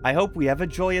 I hope we have a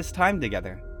joyous time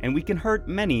together, and we can hurt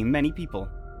many, many people.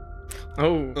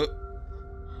 Oh,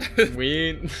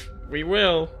 we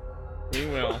will. We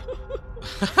will.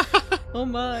 Oh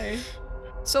my.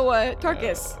 So,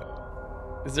 Tarkus.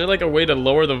 Is there like a way to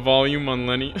lower the volume on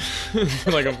Lenny?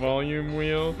 Like a volume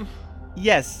wheel?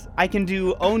 Yes, I can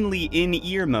do only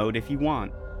in-ear mode if you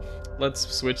want. Let's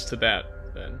switch to that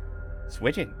then.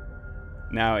 Switch it.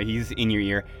 Now he's in your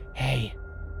ear. Hey.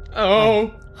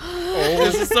 Oh.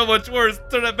 This is so much worse.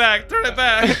 Turn it back. Turn it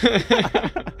back.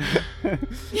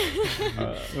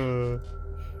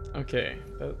 Okay,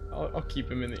 I'll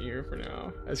keep him in the ear for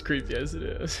now, as creepy as it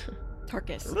is. A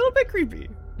Tarkus. little bit creepy.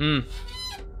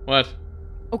 What?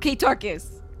 Okay,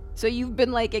 Tarkus. So you've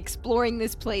been like exploring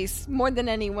this place more than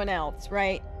anyone else,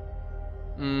 right?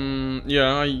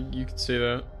 Yeah, you could say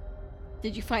that.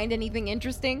 Did you find anything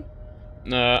interesting?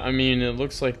 I mean, it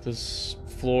looks like this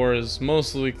floor is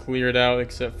mostly cleared out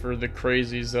except for the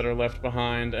crazies that are left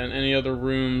behind, and any other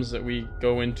rooms that we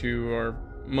go into are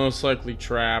most likely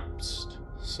trapped.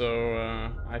 So,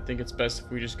 I think it's best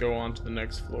if we just go on to the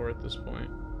next floor at this point.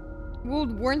 Well,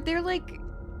 weren't there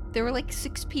there were like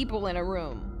 6 people in a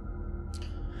room?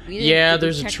 Yeah, Did we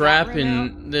there's a check that trap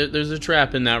room out? there's a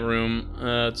trap in that room.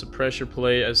 It's a pressure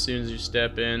plate as soon as you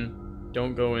step in.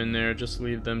 Don't go in there, just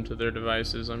leave them to their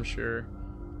devices, I'm sure.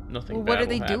 Nothing Well, bad what are will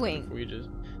they happen doing?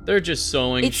 They're just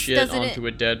sewing shit doesn't onto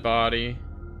a dead body.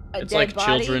 A It's dead like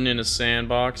body? children in a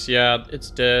sandbox. Yeah, it's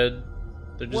dead.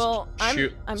 They're just Well, I'm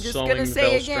just sewing gonna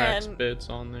say Velstrax again, bits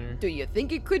on there. do you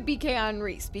think it could be Keon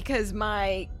Reese? Because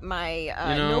my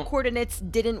no know- coordinates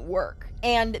didn't work.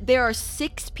 And there are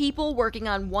 6 people working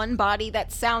on one body.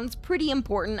 That sounds pretty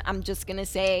important. I'm just gonna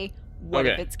say, what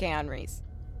if Okay. it's Keon Reese?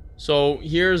 So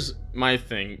here's my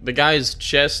thing. The guy's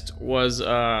chest was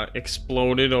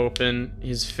exploded open.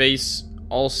 His face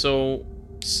also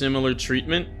similar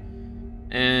treatment.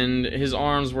 And his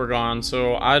arms were gone.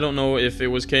 So I don't know if it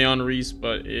was Keon Reese,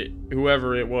 but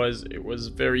whoever it was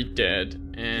very dead.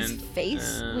 And His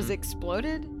face was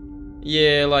exploded?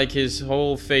 yeah, like his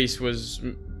whole face was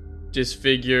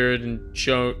disfigured and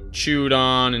chewed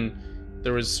on, and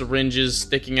there was syringes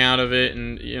sticking out of it,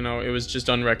 and it was just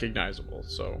unrecognizable.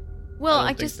 So Well, I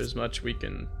don't think there's much we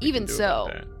can even do so,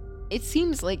 about that. it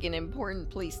seems like an important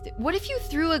place to... What if you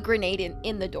threw a grenade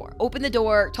in the door? Open the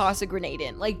door, toss a grenade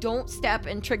in. Like, don't step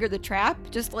and trigger the trap.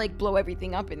 Just, like, blow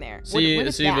everything up in there. What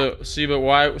if that? But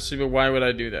why would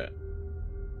I do that?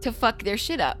 To fuck their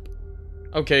shit up.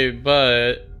 Okay,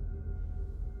 but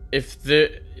if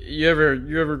you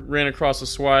ever ran across a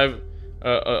swive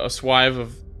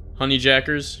of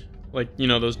honeyjackers, like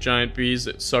those giant bees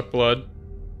that suck blood?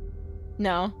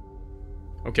 No.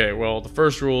 Okay, well the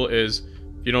first rule is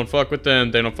if you don't fuck with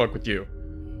them, they don't fuck with you.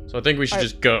 So I think we should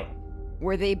just go.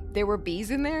 Were there were bees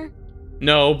in there?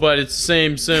 No, but it's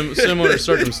the similar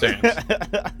circumstance.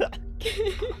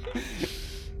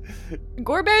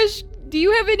 Gorbash, do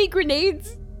you have any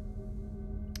grenades?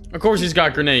 Of course he's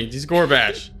got grenades. He's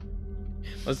Gorbash.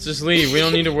 Let's just leave. We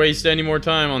don't need to waste any more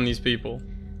time on these people.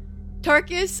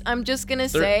 Tarkus, I'm just gonna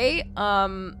say,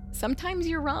 sometimes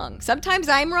you're wrong. Sometimes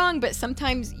I'm wrong, but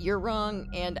sometimes you're wrong,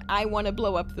 and I want to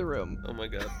blow up the room. Oh my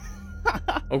god.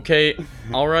 Okay,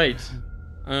 all right.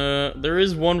 There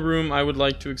is one room I would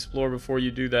like to explore before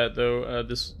you do that, though.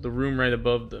 The room right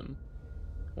above them.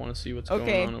 I want to see what's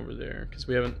going on over there because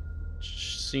we haven't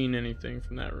seen anything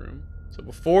from that room. So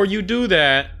before you do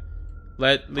that,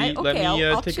 let me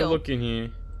I'll take chill. a look in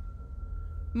here.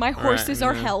 My All right, horses I'm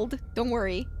are gonna- held. Don't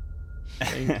worry.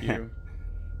 Thank you.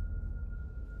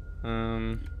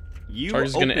 You Tarkus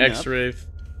is gonna open up, X-ray.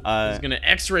 He's gonna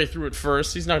X-ray through it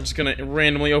first. He's not just gonna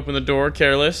randomly open the door,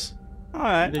 careless. all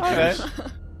right. Ridiculous.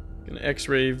 Gonna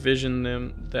X-ray vision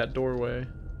that doorway.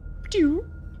 All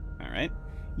right.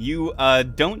 You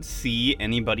don't see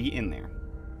anybody in there.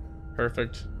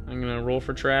 Perfect. I'm gonna roll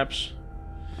for traps.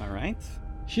 All right.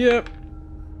 Yep.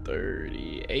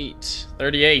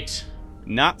 38.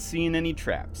 Not seeing any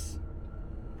traps.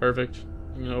 Perfect.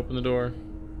 I'm gonna open the door.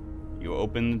 You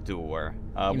open the door.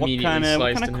 What Immediately kind of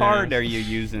sliced in card half. are you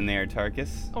using there,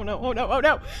 Tarkus? Oh no, oh no, oh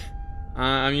no.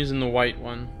 I'm using the white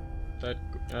one. That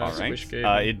All right. Squish gave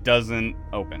me. It doesn't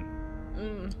open.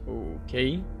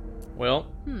 Okay. Well,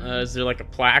 is there like a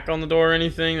plaque on the door or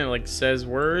anything that like says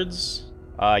words?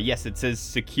 Yes, it says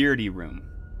security room.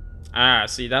 Ah,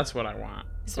 see, that's what I want.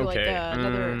 Is there Okay, like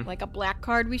another, like a black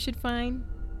card we should find?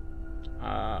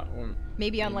 Or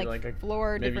Maybe on maybe like, like a-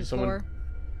 floor, maybe different someone- floor.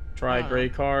 try Ah. gray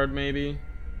card maybe.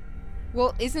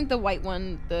 Well, isn't the white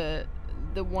one the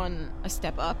one a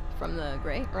step up from the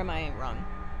gray? Or am I wrong?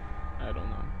 I don't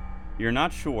know. You're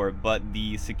not sure, but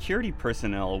the security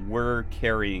personnel were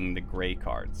carrying the gray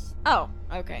cards. Oh,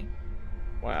 okay.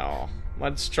 Well,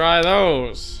 let's try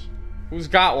those. Who's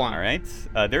got one? All right.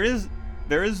 There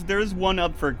is one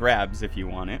up for grabs if you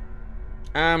want it.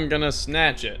 I'm gonna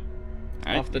snatch it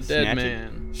All right, off the you dead snatch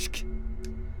man. it.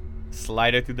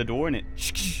 Slide it through the door and it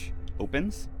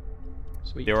opens.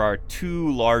 Sweet. There are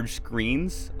 2 large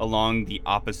screens along the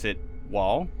opposite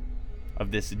wall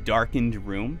of this darkened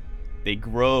room. They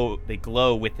glow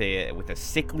with a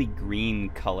sickly green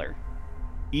color.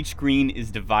 Each screen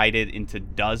is divided into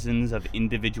dozens of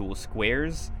individual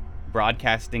squares,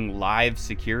 broadcasting live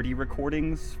security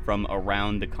recordings from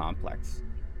around the complex.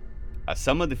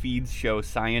 Some of the feeds show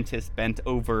scientists bent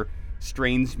over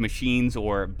strange machines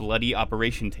or bloody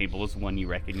operation tables, one you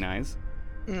recognize,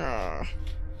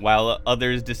 while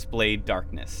others display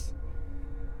darkness.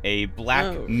 A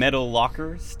black metal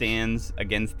locker stands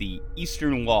against the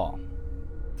eastern wall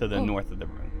to the north of the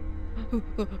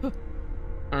room.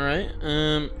 Alright,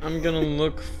 I'm gonna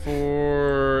look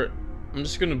for... I'm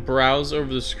just gonna browse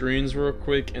over the screens real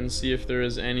quick and see if there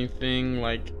is anything,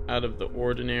 like, out of the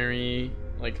ordinary.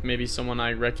 Like, maybe someone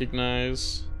I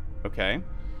recognize. Okay.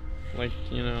 Like,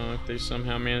 you know, if they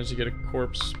somehow managed to get a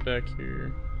corpse back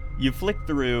here. You flick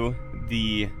through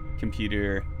the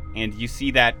computer and you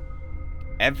see that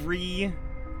every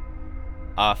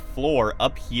floor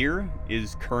up here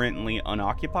is currently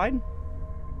unoccupied,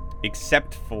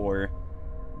 except for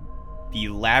the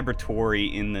laboratory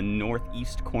in the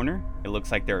northeast corner. It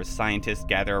looks like there are scientists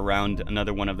gathered around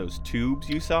another one of those tubes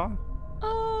you saw.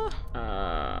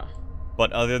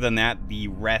 But other than that, the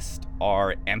rest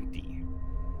are empty,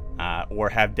 or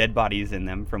have dead bodies in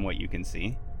them from what you can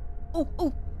see.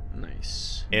 Oh.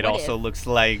 Nice. It What also if- looks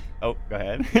like... Oh, go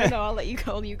ahead. No, I'll let you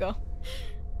go. You go.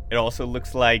 It also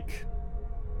looks like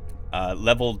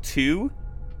level 2,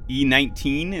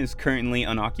 E19 is currently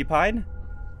unoccupied,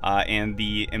 and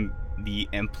the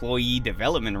employee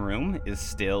development room is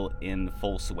still in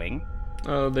full swing.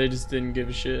 Oh, they just didn't give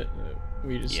a shit.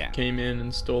 We just came in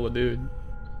and stole a dude.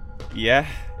 Yeah,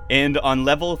 and on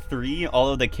level 3, all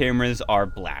of the cameras are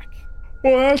black.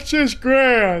 Well, that's just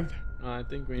grand. I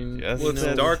think we. Just Well, it's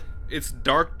says- dark. It's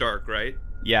dark, right?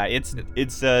 Yeah, it's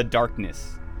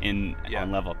darkness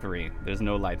on level 3. There's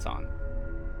no lights on.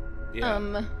 Yeah.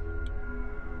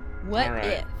 What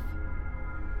Alright.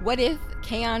 What if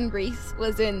Kaon Reese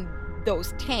was in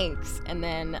those tanks, and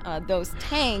then those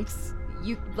tanks,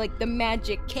 the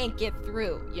magic can't get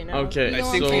through, you know? Okay, You know I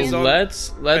what think I'm so saying? he's on-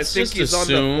 let's I think just he's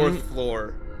assume. on the 4th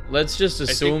floor. Let's just I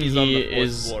assume think he's on he the 4th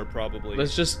is. floor, probably.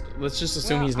 Let's just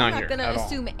assume Well, he's not I'm here not gonna at all.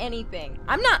 assume anything.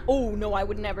 I'm not. Oh no, I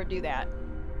would never do that.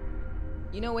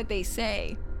 You know what they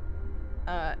say?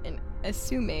 An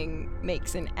assuming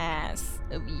makes an ass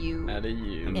of you. Out of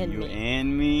you. And you me.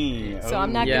 and me. So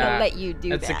I'm not Yeah, gonna let you do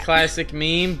That's that. a classic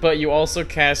meme, but you also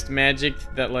cast magic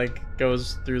that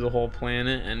goes through the whole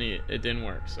planet, and it didn't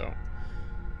work. So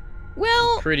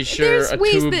Well, pretty sure there's a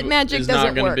ways tube that magic is doesn't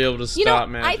not gonna work. be able to You know, stop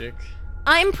magic.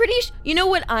 I'm pretty. You know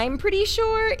what? I'm pretty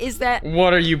sure is that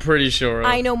What are you pretty sure of?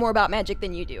 I know more about magic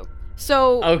than you do.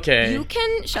 So Okay. you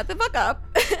can shut the fuck up.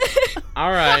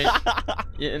 All right.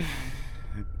 Yeah.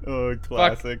 Oh,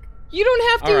 classic. You don't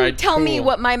have to Alright, tell me cool.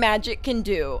 what my magic can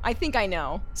do. I think I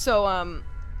know. So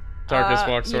Tarkus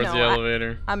walks you towards know, the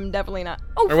elevator. I'm definitely not.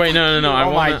 Oh, Or wait, fuck no. you. I Oh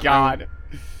my wanna- god.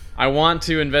 I want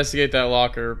to investigate that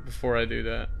locker before I do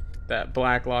that. That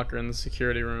black locker in the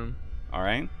security room. All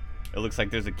right. It looks like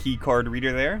there's a key card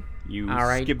reader there. You All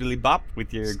right. skippily bop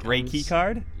with your gray key Sounds-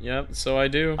 card. Yep, so I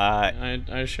do.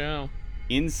 I shall.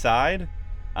 Inside,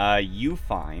 you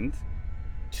find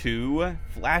 2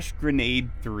 flash grenade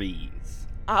 3s.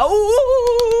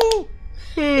 Ow!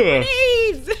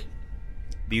 Please!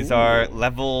 These are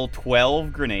level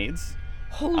 12 grenades.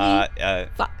 Holy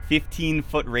fuck.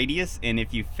 15-foot radius, and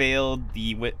if you failed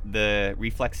the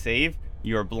reflex save,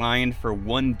 you are blind for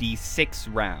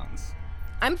 1d6 rounds.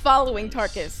 I'm following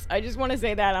Tarkus. I just want to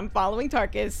say that I'm following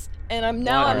Tarkus, and I'm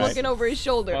Alright. looking over his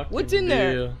shoulder. Fucking What's in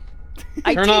there? deal.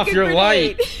 I Turn take off a your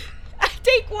grenade. light. I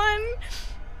take one.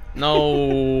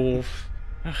 No.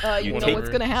 You know take- what's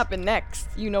gonna happen next.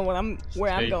 You know where I'm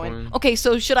Take going. one. Okay,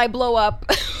 so should I blow up?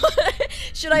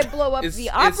 Should I blow up the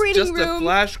operating it's just room? a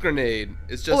flash grenade.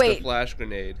 It's just wait. a flash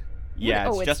grenade. Yeah,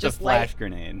 Oh, it's it's just a just flash like-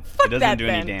 grenade. Fuck it doesn't that do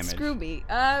then. any damage. Screw me.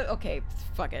 Okay,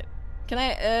 fuck it. Can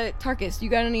I, Tarkus? You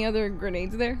got any other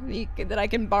grenades there that I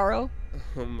can borrow?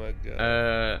 Oh my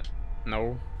god.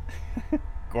 No.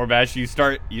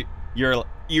 Gorbash, your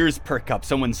ears perk up.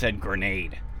 Someone said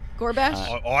grenade.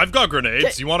 Gorbash? I've got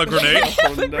grenades. You want a grenade?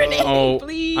 Oh, no. Grenade, Oh,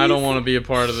 please. I don't want to be a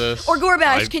part of this. Or Gorbash,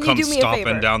 I can you come do me a stomping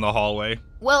favor? down the hallway.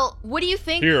 Well, what do you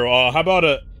think? Here, how about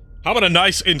How about a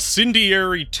nice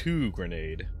incendiary 2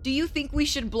 grenade? Do you think we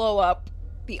should blow up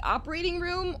the operating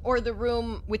room or the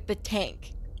room with the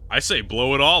tank? I say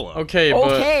blow it all up. Okay,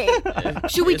 Okay. but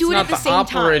Should we do it at the it's same not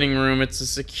the time? operating room. It's a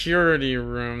security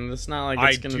room. It's not like I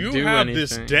it's gonna do do have anything.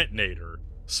 this detonator,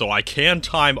 so I can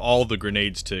time all the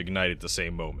grenades to ignite at the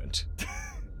same moment.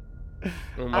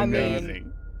 Oh my I God. mean-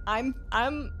 Amazing.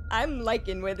 I'm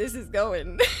liking where this is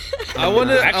going. I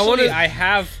wanna. Actually, I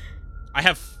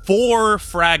have 4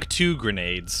 frag 2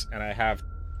 grenades, and I have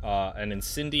an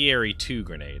incendiary 2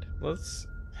 grenade. Let's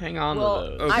hang on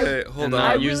Well, to those. Okay, hold and on.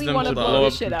 not I use really them wanna to blow blow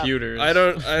up this shit up. computers.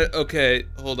 Okay,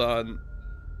 hold on.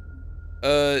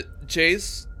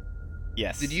 Chase,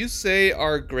 Yes. did you say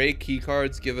our gray key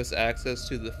cards give us access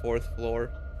to the 4th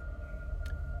floor?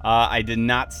 I did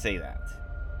not say that.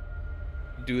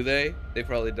 Do they? They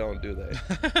probably don't, do they?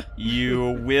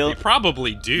 You They will.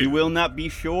 probably do. You will not be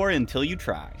sure until you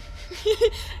try.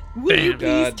 Will you Damn.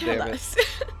 please God tell damn it. us?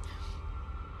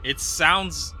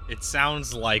 It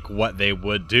sounds like what they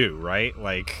would do, right?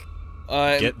 Like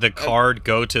get the card,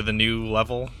 go to the new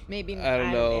level. Maybe I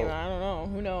don't know. I don't know.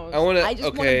 Who knows? I want to. I just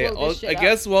Okay, wanna blow this shit I up.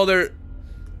 guess while they're,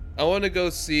 I want to go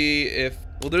see if.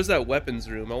 Well, there's that weapons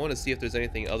room. I want to see if there's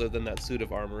anything other than that suit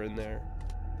of armor in there.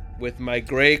 With my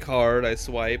gray card, I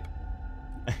swipe.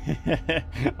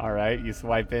 All right, you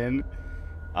swipe in.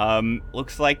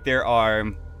 Looks like there are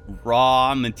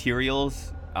raw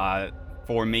materials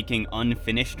for making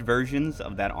unfinished versions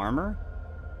of that armor.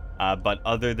 But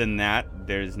other than that,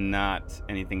 there's not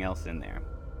anything else in there.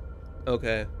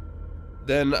 Okay.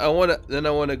 Then I want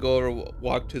to go over,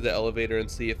 walk to the elevator and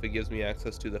see if it gives me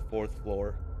access to the 4th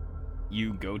floor.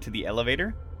 You go to the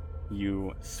elevator.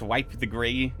 You swipe the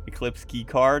gray Eclipse key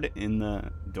card in the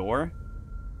door,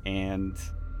 and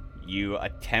you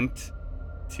attempt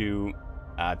to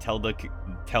tell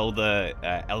the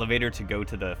elevator to go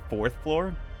to the 4th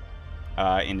floor,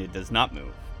 and it does not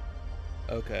move.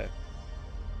 Okay.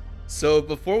 So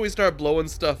before we start blowing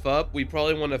stuff up, we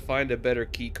probably want to find a better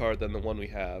key card than the one we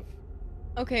have.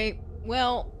 Okay,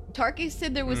 well, Tarkus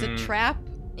said there was a trap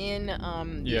in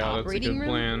the Yeah, that's a operating good room.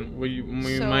 plan.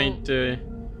 We So- might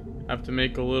have to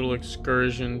make a little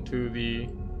excursion to the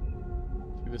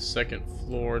 2nd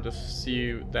floor to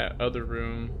see that other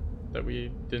room that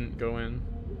we didn't go in.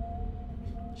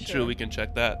 Sure, we can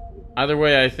check that. Either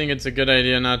way, I think it's a good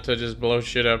idea not to just blow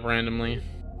shit up randomly.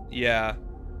 Yeah.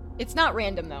 It's not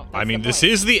random though. I That's mean, the this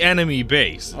point. is the enemy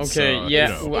base. Okay, so, yeah.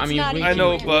 you know. well, I It's mean, not we even I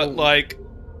know, can- but like,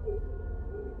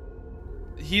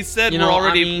 he said You know,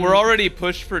 I mean- we're already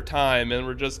pushed for time, and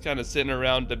we're just kind of sitting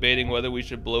around debating whether we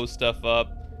should blow stuff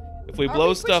up. If we Are blow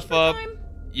we pushed stuff for up, time?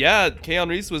 yeah, Keon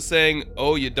Reese was saying,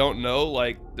 "Oh, you don't know?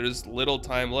 Like, there's little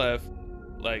time left.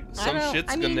 Like, some don't-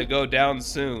 shit's I gonna mean- go down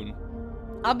soon."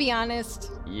 I'll be honest.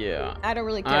 Yeah. I don't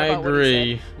really care I about what he said.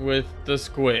 agree with the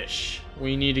squish.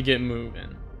 We need to get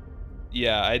moving.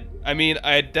 Yeah, I mean,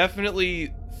 I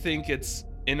definitely think it's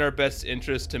in our best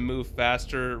interest to move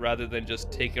faster rather than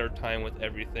just take our time with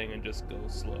everything and just go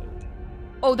slow.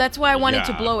 Oh, that's why I wanted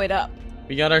to Yeah. blow it up.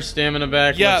 We got our stamina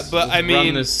back. Yeah, let's, but let's I mean,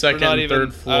 run this we're not second, even,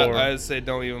 third floor. I would say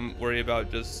don't even worry about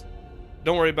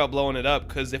don't worry about blowing it up,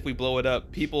 because if we blow it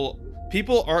up, people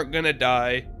aren't gonna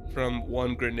die from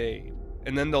one grenade,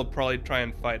 and then they'll probably try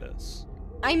and fight us.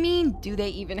 I mean, do they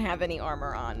even have any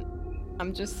armor on?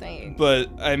 I'm just saying. But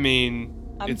I mean,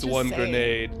 I'm it's just one saying.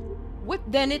 grenade. What?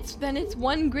 Then it's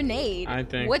one grenade. I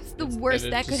think. What's the it's worst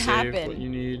better that to could save happen? What you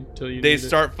need till you They need it.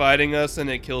 start fighting us, and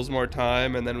it kills more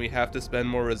time, and then we have to spend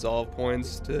more resolve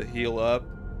points to heal up.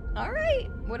 All right,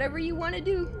 whatever you want to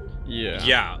do. Yeah.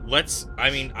 Yeah,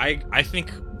 I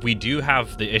think we do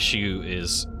have the issue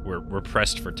is we're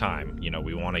pressed for time. You know,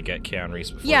 we want to get Keanu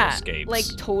Reeves before he Yeah, escapes. like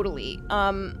totally.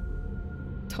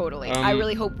 Totally. I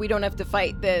really hope we don't have to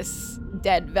fight this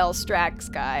dead Velstrax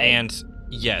guy. And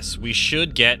yes, we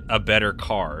should get a better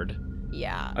card.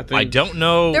 yeah. I think. I don't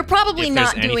know. They're probably if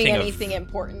there's not doing anything of- anything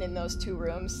important in those 2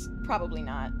 rooms. Probably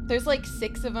not. There's like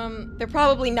 6 of them. They're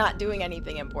probably not doing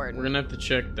anything important. We're gonna have to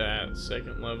check that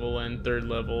 2nd level and 3rd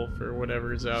level for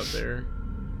whatever's out there.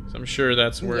 So I'm sure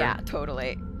that's where Yeah,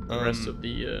 totally. the rest of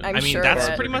the. I'm I mean, sure that's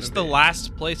that- pretty much the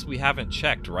last place we haven't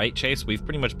checked, right, Chase? We've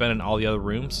pretty much been in all the other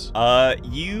rooms.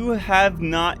 You have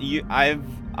not.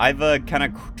 I've kind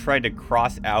of tried to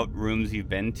cross out rooms you've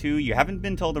been to. You haven't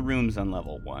been to all the rooms on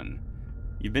level 1.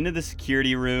 You've been to the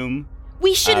security room.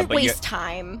 We shouldn't but you- waste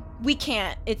time. We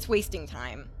can't. It's wasting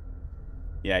time.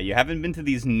 Yeah, you haven't been to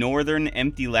these northern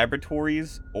empty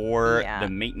laboratories or Yeah. the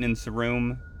maintenance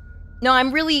room. No,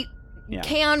 I'm really. Yeah.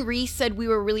 Keon Reese said we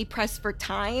were really pressed for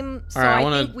time, so Alright, I I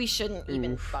wanna- think we shouldn't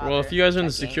even bother. Well, if you guys are in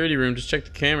the checking. security room, just check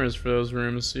the cameras for those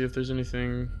rooms, see if there's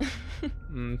anything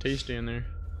tasty in there.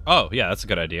 Oh, yeah, that's a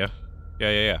good idea.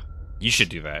 Yeah. You should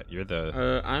do that. You're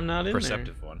the I'm not in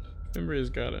perceptive one. there. Fimbria's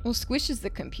got it. Well, Squish is the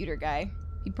computer guy.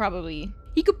 He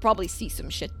could probably see some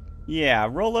shit. Yeah,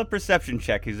 roll a perception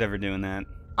check. Who's ever doing that?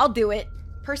 I'll do it.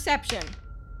 Perception.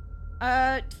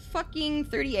 Fucking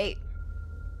 38.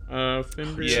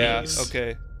 Fimbria. Yeah. is-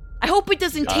 Okay. I hope it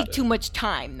doesn't Got take it. too much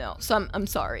time though. So I'm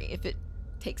sorry if it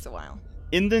takes a while.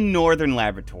 In the northern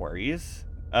laboratories,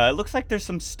 it looks like there's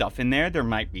some stuff in there. There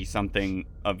might be something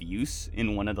of use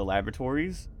in one of the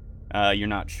laboratories. You're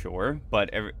not sure,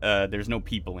 but there's no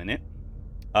people in it.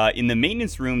 In the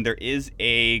maintenance room, there is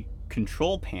a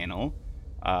control panel,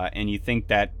 and you think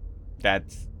that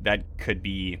could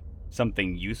be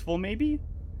something useful, maybe,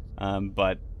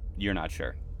 but you're not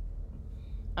sure.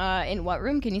 In what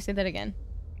room? Can you say that again?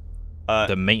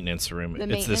 The maintenance room. The It's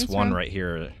this maintenance one room? right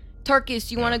here. Tarkus,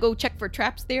 you Yeah. want to go check for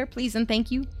traps there, please and thank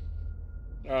you?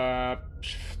 Yeah.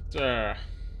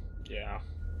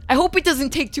 I hope it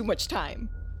doesn't take too much time.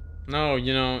 No,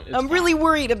 it's I'm really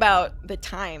worried about the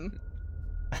time.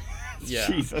 Yeah.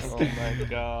 Jesus. Oh my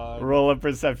god. Roll a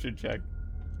perception check.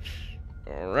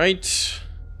 All right.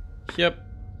 Yep.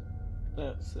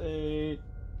 That's a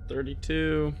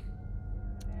 32.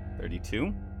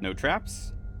 32. No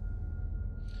traps.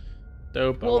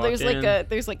 Dope. I Well, walk there's in.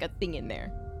 like a thing in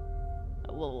there.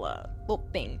 A little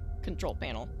thing, control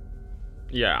panel.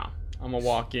 Yeah. I'm gonna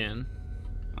walk in.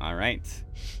 All right.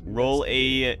 Roll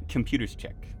a computers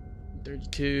check.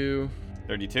 32.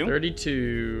 32.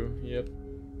 32. Yep.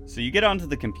 So you get onto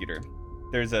the computer.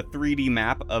 There's a 3D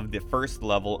map of the first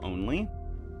level only.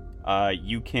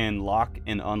 You can lock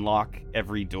and unlock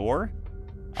every door.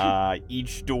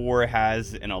 Each door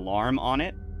has an alarm on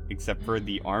it, except for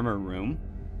the armor room.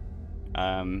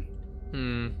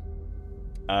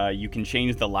 You can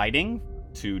change the lighting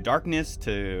to darkness,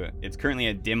 it's currently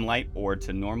a dim light, or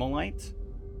to normal light.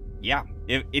 Yeah,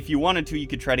 if you wanted to, you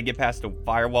could try to get past a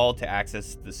firewall to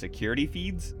access the security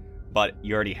feeds, but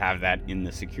you already have that in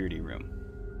the security room.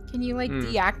 Can you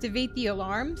deactivate the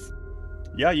alarms?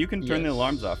 Yeah, you can turn the Yes.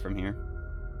 alarms off from here.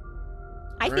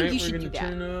 I think Alright, you should we're do gonna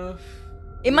that. Turn off.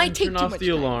 It we're might gonna take turn too off much the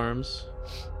time. alarms.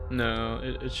 No,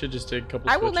 it should just take a couple.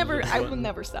 I will switches never. of the I will button.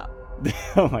 never stop.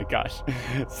 Oh my gosh.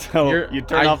 So you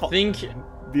turn off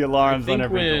the alarms on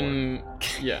every door.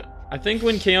 Yeah. I think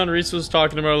when Keon Reese was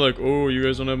talking about like, oh, you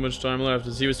guys don't have much time left,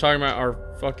 is he was talking about our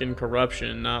fucking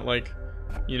corruption, not like,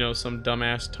 some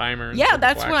dumbass timer. until Yeah, the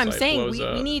that's black what I'm site saying. blows We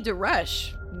up. need to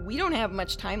rush. We don't have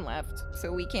much time left,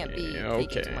 so we can't be Yeah,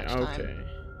 taking too much time. okay.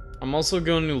 I'm also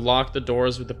going to lock the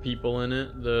doors with the people in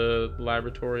it, the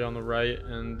laboratory on the right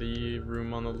and the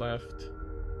room on the left.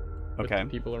 With Okay. the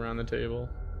people around the table.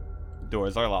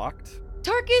 Doors are locked.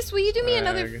 Tarkus, will you do me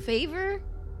another Swag. favor?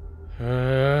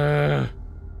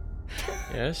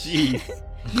 Yes. Jeez.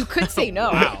 You could say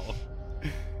no.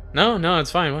 Wow. No,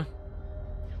 it's fine. What?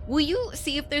 Will you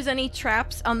see if there's any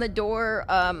traps on the door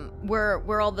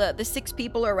where all the 6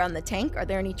 people are around the tank? Are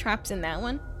there any traps in that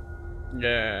one?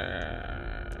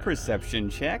 Yeah. Perception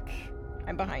check.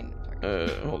 I'm behind.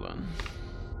 Tarkus. Hold on.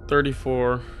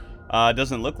 34.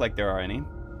 Doesn't look like there are any.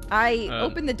 I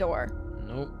open the door.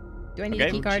 Nope. Do I need Okay.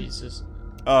 a key card? Jesus.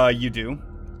 You do.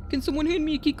 Can someone hand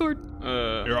me a key card?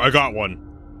 Here, I got one.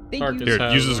 Thank Tarkus you. Here,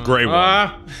 has use this one. gray one.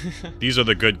 Ah! These are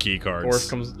the good key cards.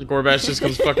 Gorbash just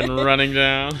comes fucking running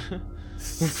down.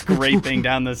 Scraping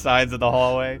down the sides of the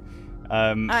hallway.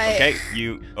 Okay,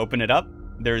 you open it up.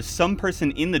 There's some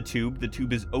person in the tube. The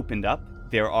tube is opened up.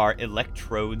 There are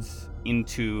electrodes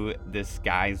into this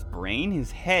guy's brain.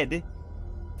 His head,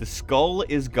 the skull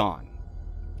is gone.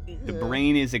 The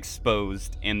brain is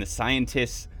exposed, and the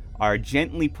scientists are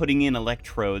gently putting in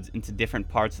electrodes into different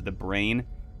parts of the brain,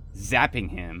 zapping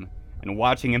him, and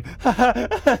watching him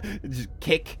just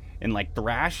kick and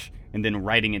thrash, and then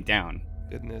writing it down.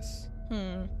 Goodness.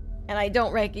 And I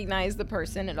don't recognize the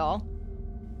person at all.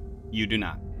 You do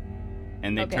not.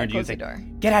 And they Okay, I turn to you and close the say, door.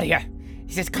 "Get out of here!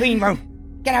 He says clean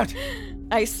room! Get out!"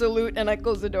 I salute and I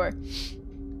close the door.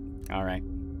 All right.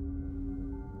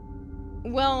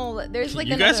 Well, there's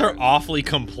You guys are awfully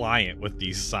compliant with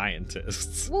these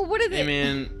scientists. Well, what are they? I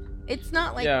mean, it's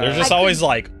not like Yeah. They're I just could- always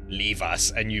like, leave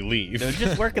us, and you leave. They're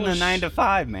just working the 9 to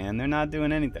 5, man. They're not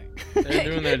doing anything. they're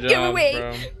doing their Give job, away.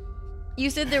 bro. You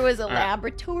said there was a Alright.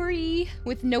 laboratory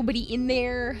with nobody in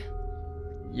there.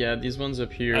 Yeah, these ones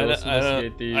up here. I, Let's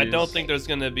investigate these. I don't think there's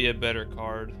gonna be a better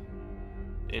card.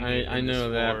 I know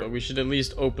that, but we should at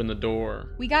least open the door.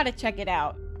 We gotta check it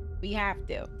out. We have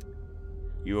to.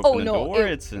 You open Oh the no, door,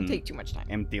 it it's will an take too much time.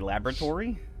 empty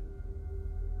laboratory.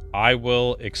 I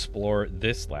will explore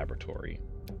this laboratory.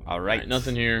 All right. Alright,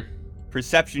 nothing here.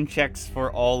 Perception checks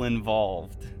for all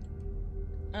involved.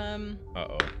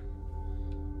 Uh-oh.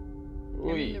 I'm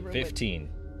in the room with 15.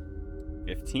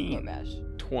 15.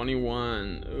 Gorbash.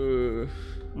 21.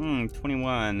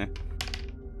 21.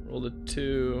 Rolled a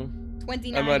 2.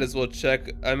 29. I might as well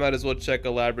check a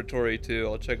laboratory too.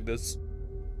 I'll check this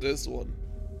one.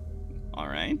 All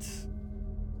right.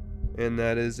 And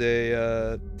that is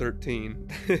a 13.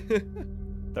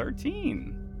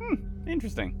 13.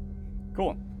 Interesting.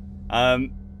 Cool.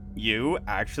 You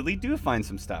actually do find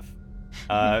some stuff.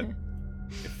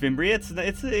 Fimbria,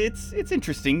 it's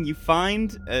interesting. You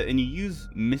find and you use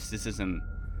mysticism.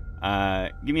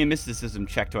 Give me a mysticism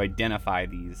check to identify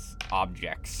these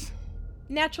objects.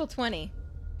 Natural 20.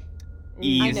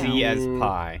 Easy as Ooh.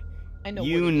 pie. I know.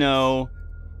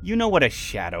 You know what a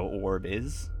shadow orb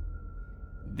is.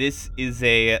 This is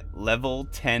a level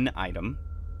 10 item,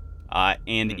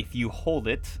 and if you hold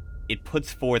it, it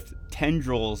puts forth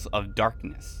tendrils of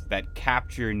darkness that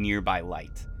capture nearby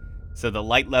light. So the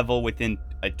light level within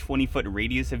a 20-foot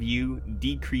radius of you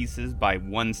decreases by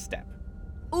 1 step.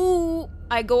 Ooh,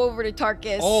 I go over to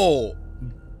Tarkus. Oh,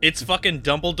 it's fucking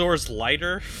Dumbledore's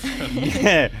lighter.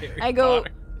 Yeah. I go,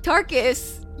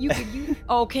 Tarkus, you could use.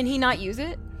 Oh, can he not use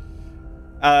it?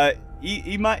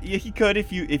 He could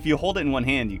if you hold it in one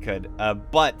hand, you could.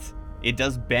 But it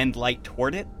does bend light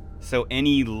toward it. So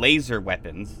any laser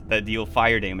weapons that deal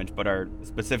fire damage, but are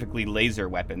specifically laser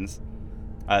weapons,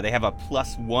 they have a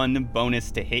 +1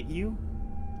 bonus to hit you.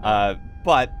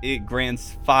 But it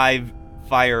grants 5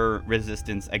 fire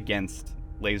resistance against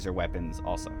laser weapons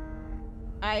also.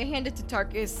 I hand it to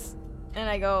Tarkus, and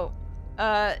I go,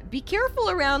 be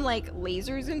careful around, like,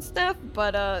 lasers and stuff,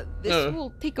 but, this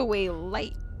will take away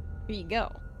light. Here you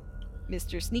go,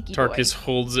 Mr. Sneaky Boy. Tarkus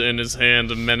holds it in his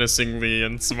hand menacingly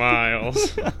and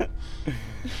smiles.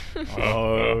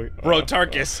 Oh, bro,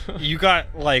 Tarkus, you got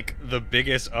like the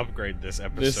biggest upgrade this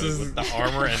episode This is- with the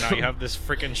armor, and now you have this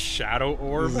freaking shadow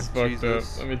orb. This is fucked up,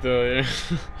 Jesus. let me tell you.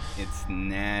 It's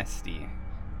nasty.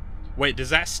 Wait,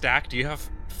 does that stack? Do you have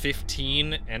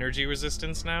 15 energy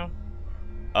resistance now?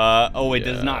 It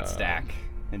does not Yeah. stack.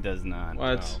 It does not.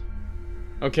 What?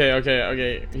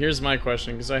 Okay. Here's my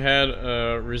question, because I had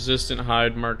a resistant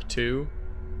hide Mark II.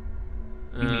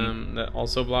 That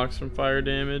also blocks from fire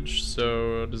damage.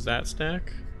 So does that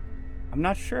stack? I'm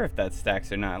not sure if that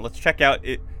stacks or not. Let's check out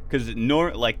it, because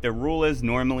the rule is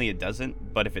normally it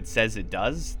doesn't, but if it says it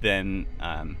does, then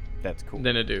that's cool.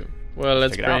 Then I do. Well,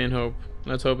 let's Check it pray out. and hope.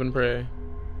 Let's hope and pray.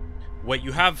 Wait,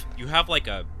 you have like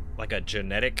a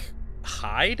genetic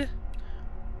hide?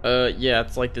 Yeah,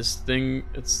 it's like this thing.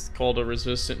 It's called a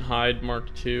resistant hide Mark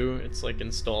II. It's like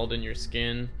installed in your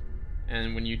skin,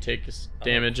 and when you take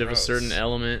damage of a certain gross.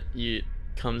 element, it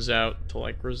comes out to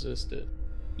like resist it.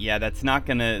 Yeah, it's not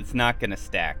gonna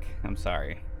stack. I'm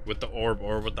sorry. With the orb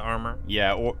or with the armor?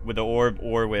 Yeah, or with the orb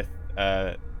or with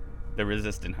the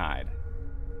resistant hide.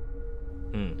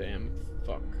 Damn,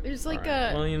 fuck. There's like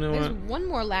Alright, well, you know there's what? one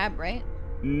more lab, right?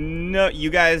 No, you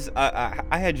guys. I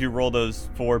had you roll those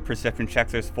 4 perception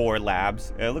checks. There's 4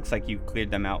 labs. It looks like you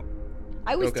cleared them out.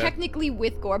 I was Okay. technically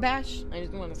with Gorbash. I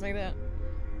just want to say that.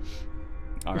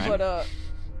 All right. But okay.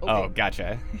 Oh,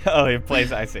 gotcha. Oh, your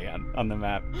place I see on the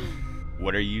map.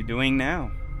 What are you doing now?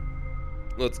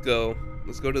 Let's go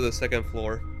to the second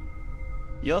floor.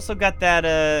 You also got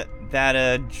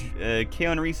that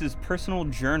Keon Reese's personal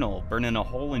journal burning a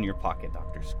hole in your pocket,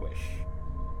 Dr. Squish.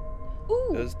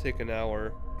 Ooh. It does take an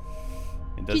hour.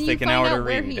 It does Can take you an find hour out to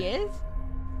where read. he is?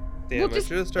 Damn, Well, I just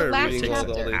should have the started last reading while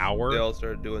chapter. they Hour? all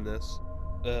started doing this.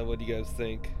 What do you guys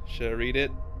think? Should I read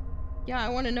it? Yeah, I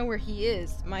want to know where he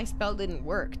is. My spell didn't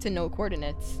work to know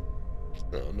coordinates.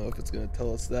 I don't know if it's gonna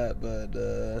tell us that, but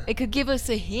It could give us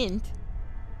a hint.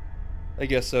 I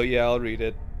guess so. Yeah, I'll read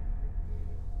it.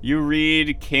 You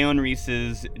read Keon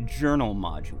Reese's journal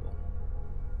module.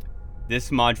 This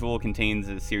module contains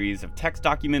a series of text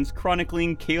documents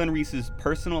chronicling Keon Reese's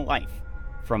personal life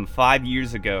from 5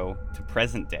 years ago to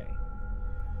present day.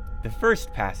 The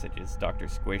first passages, Dr.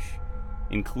 Squish,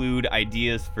 include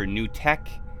ideas for new tech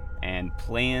and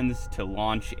plans to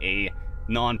launch a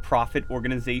non-profit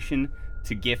organization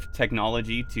to gift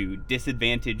technology to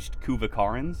disadvantaged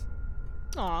Kuvakarans.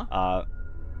 Aw.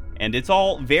 And it's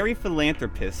all very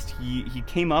philanthropist. He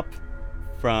came up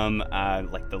from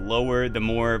like the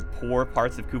more poor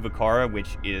parts of Kuvakara,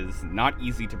 which is not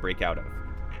easy to break out of.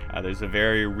 There's a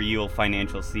very real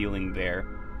financial ceiling there.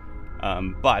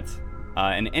 But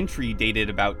an entry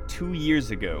dated about 2 years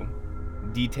ago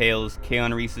details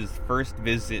Keon Reese's first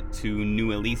visit to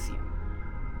New Elysium.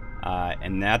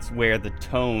 And that's where the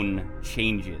tone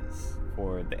changes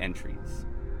for the entries.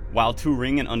 While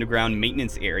touring an underground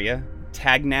maintenance area,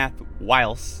 Tagnath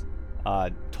Wiles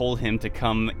told him to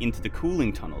come into the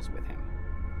cooling tunnels with him.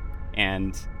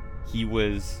 And he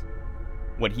was,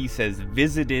 what he says,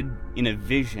 visited in a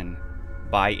vision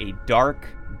by a dark,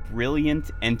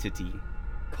 brilliant entity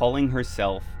calling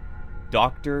herself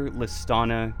Dr.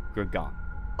 Listana Gregant.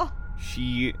 Oh.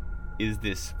 She is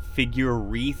this figure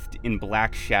wreathed in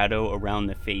black shadow around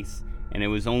the face, and it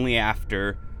was only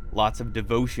after lots of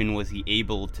devotion was he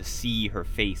able to see her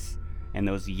face and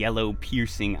those yellow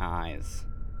piercing eyes.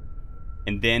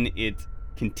 And then it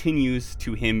continues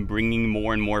to him bringing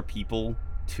more and more people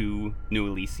to New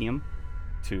Elysium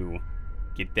to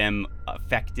get them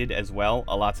affected as well.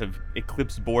 Lots of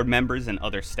Eclipse board members and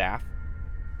other staff.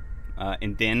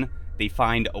 And then they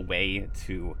find a way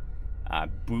to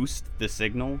boost the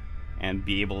signal and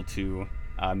be able to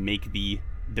make the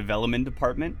development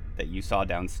department that you saw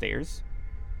downstairs.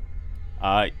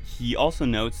 He also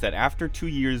notes that after 2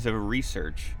 years of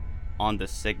research on the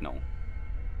signal,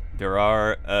 there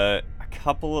are a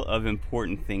couple of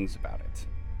important things about it.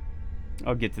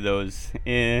 I'll get to those.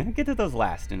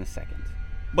 Last in a second.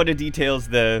 But it details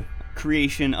the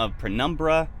creation of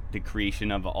Penumbra, the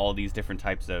creation of all these different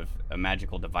types of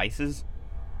magical devices,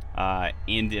 and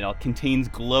it contains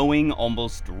glowing,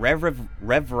 almost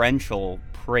reverential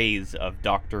praise of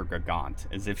Dr. Gregant,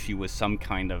 as if she was some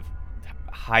kind of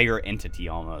higher entity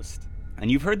almost.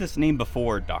 And you've heard this name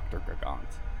before, Dr.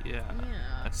 Gregant. Yeah,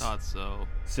 I thought so.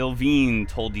 Sylvine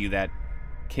told you that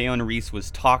Keon Reese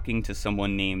was talking to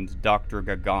someone named Dr.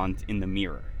 Gregant in the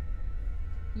mirror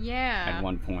Yeah. at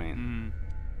one point. Mm.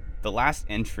 The last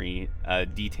entry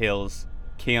details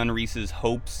Keon Reese's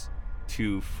hopes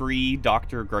to free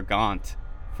Dr. Gregant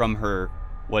from her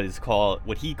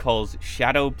what he calls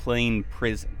Shadow Plane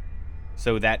prison,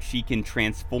 so that she can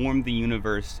transform the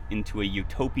universe into a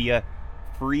utopia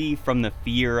free from the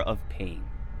fear of pain.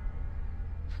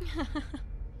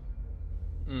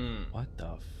 What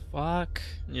the fuck?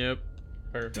 Yep.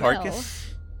 Perfect.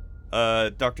 Tarkus,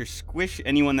 Dr. Squish,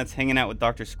 anyone that's hanging out with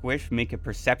Dr. Squish, make a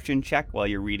perception check while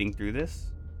you're reading through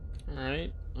this.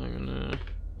 Alright, I'm gonna...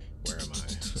 Where am I?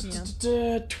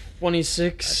 Yeah.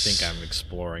 26. I think I'm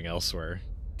exploring elsewhere.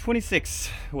 26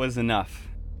 was enough.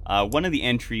 One of the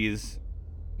entries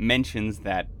mentions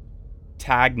that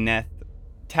Tagnath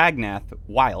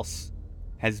Wiles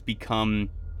has become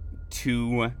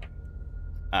too...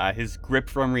 his grip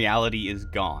from reality is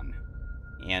gone,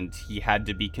 and he had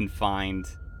to be confined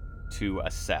to a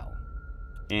cell.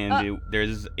 And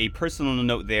there's a personal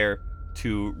note there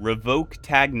to revoke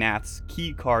Tagnath's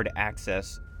keycard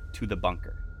access to the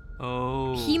bunker.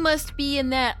 Oh. He must be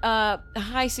in that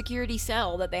high security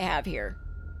cell that they have here.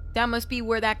 That must be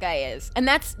where that guy is. And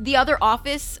that's the other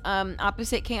office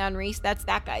opposite Keon Reese. That's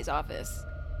that guy's office.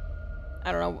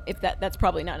 I don't know if that's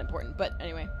probably not important, but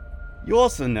anyway. You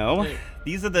also know, Hey,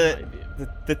 these are the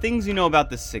things you know about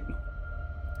the signal.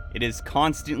 It is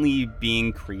constantly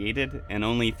being created, and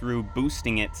only through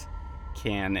boosting it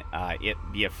can it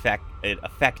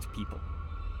affect people.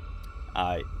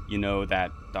 You know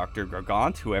that Dr.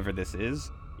 Gregant, whoever this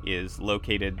is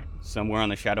located somewhere on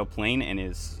the Shadow Plane and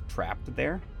is trapped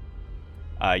there.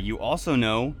 You also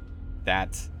know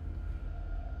that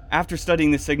after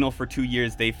studying the signal for 2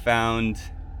 years, they found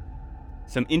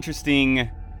some interesting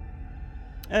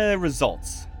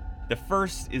results. The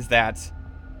first is that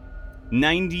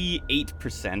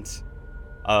 98%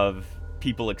 of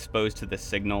people exposed to the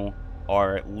signal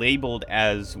are labeled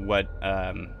as what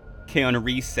Keon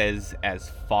Reese says as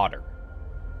fodder.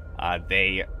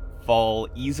 They fall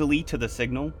easily to the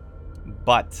signal,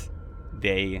 but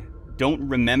they don't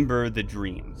remember the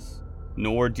dreams,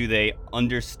 nor do they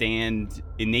understand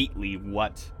innately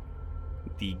what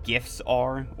the gifts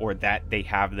are or that they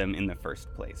have them in the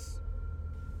first place.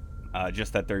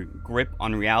 Just that their grip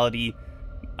on reality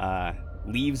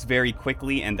leaves very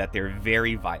quickly and that they're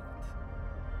very violent.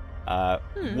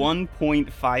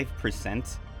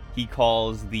 1.5% he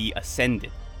calls the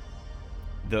Ascended,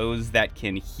 those that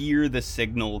can hear the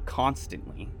signal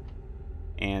constantly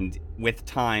and with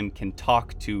time can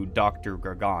talk to Dr.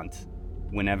 Gregant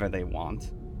whenever they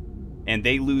want. And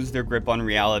they lose their grip on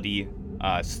reality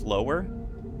slower,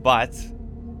 but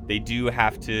they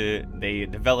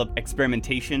develop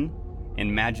experimentation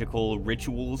and magical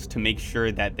rituals to make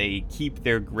sure that they keep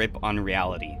their grip on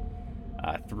reality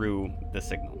through the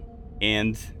signal.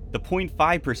 And the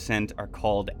 0.5% are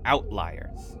called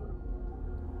outliers.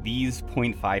 These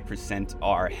 0.5%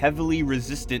 are heavily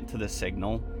resistant to the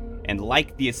signal, and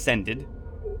like the Ascended,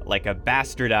 like a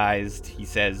bastardized, he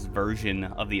says, version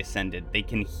of the Ascended, they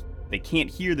can't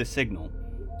hear the signal,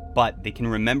 but they can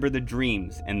remember the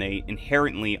dreams, and they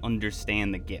inherently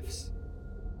understand the gifts.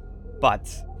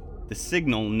 But the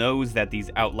signal knows that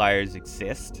these outliers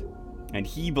exist, and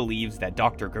he believes that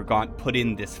Dr. Gregant put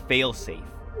in this failsafe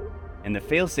And the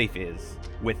failsafe is,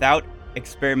 without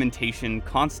experimentation,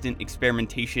 constant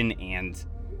experimentation, and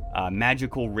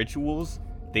magical rituals,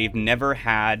 they've never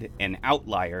had an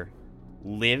outlier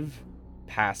live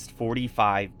past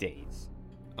 45 days.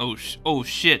 Oh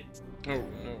shit. Oh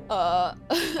no.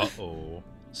 Uh-oh.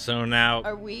 So now,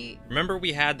 Are we remember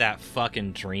we had that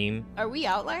fucking dream?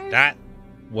 outliers? That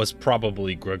was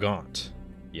probably Gregant.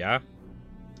 Yeah?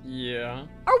 Yeah.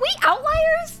 Are we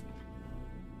outliers?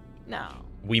 No.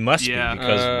 We must Yeah. be,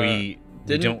 because we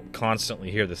didn't- don't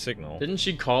constantly hear the signal. Didn't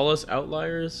she call us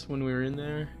outliers when we were in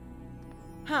there?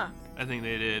 Huh. I think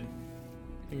they did.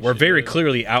 I think We're she very did.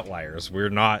 clearly outliers. We're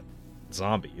not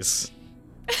zombies.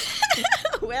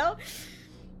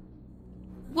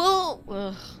 Well,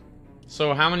 ugh.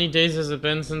 So how many days has it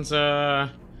been since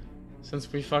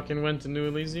we fucking went to New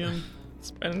Elysium?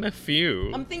 It's been a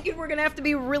few. I'm thinking we're gonna have to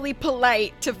be really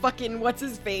polite to fucking what's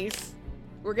his face.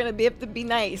 We're gonna have to be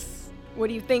nice. What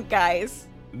do you think, guys?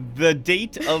 The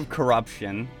date of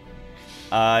corruption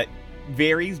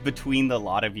varies between the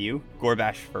lot of you,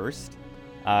 Gorbash first.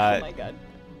 Oh my god.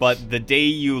 But the day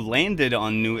you landed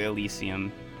on New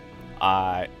Elysium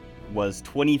was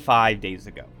 25 days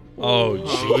ago. Oh,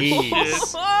 Oh,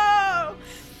 jeez. Oh!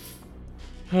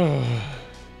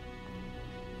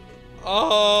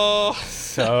 Oh.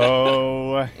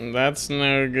 So, That's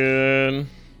no good.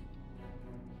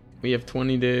 We have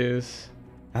 20 days.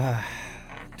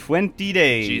 20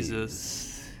 days.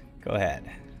 Jesus. Go ahead.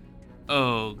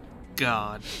 Oh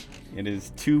God. It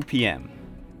is 2 p.m.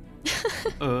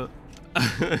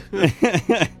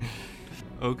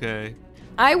 Okay.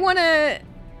 I wanna.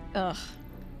 Ugh.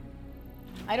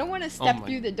 I don't want to step my-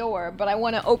 through the door, but I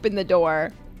want to open the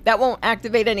door. That won't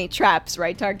activate any traps,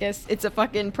 right, Tarkus? It's a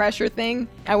fucking pressure thing.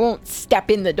 I won't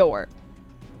step in the door.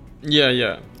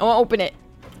 Yeah. I won't open it.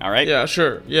 All right. Yeah,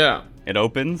 sure. Yeah. It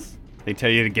opens. They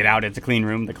tell you to get out. It's a clean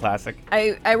room, the classic.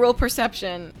 I roll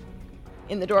perception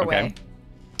in the doorway.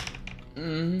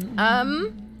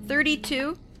 Mm.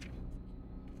 32.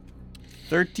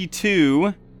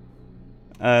 32.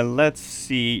 Let's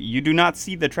see. You do not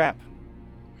see the trap.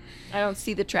 I don't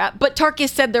see the trap, but Tarkus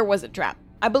said there was a trap.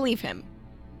 I believe him.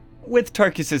 With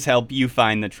Tarkus's help, you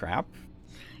find the trap.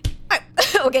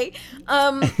 Okay.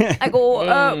 I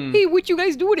go, hey, what you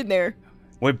guys doing in there?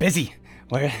 We're busy.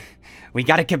 We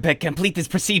gotta complete this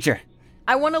procedure.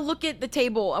 I want to look at the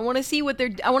table. I want to see what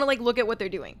I want to look at what they're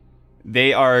doing.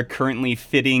 They are currently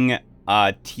fitting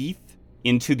teeth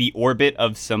into the orbit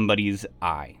of somebody's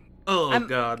eye. Oh I'm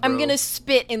God. I'm bro. gonna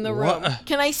spit in the room. What?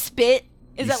 Can I spit?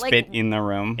 Is You that spit in the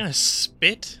room. Gonna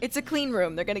spit? It's a clean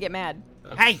room. They're gonna get mad.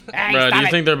 Hey, Bro, do you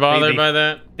think they're bothered They- by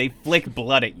that? They flick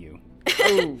blood at you.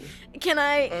 Can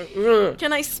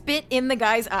I spit in the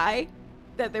guy's eye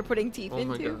that they're putting teeth Oh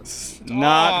my into? God.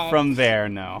 Not from there,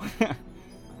 no.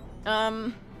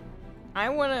 I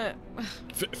wanna.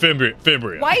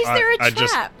 Fimbria. Why is there a I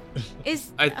just- trap?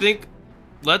 Is I think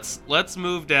let's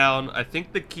move down. I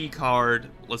think the key card.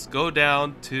 Let's go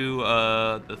down to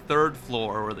the 3rd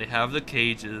floor where they have the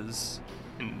cages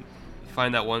and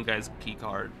find that one guy's key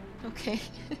card. okay.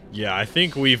 Yeah, I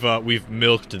think we've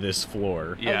milked this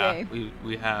floor. Yeah, Okay.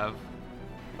 we have.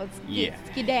 Let's Yeah.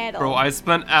 skedaddle. Bro, I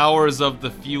spent hours of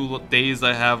the few days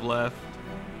I have left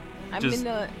I'm just in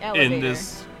the elevator. in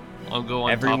this. I'll go on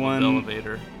top Everyone- of the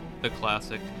elevator. The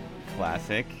classic.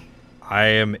 Classic. I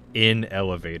am in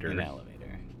elevator. An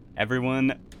elevator.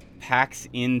 Everyone packs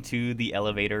into the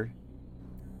elevator,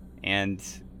 and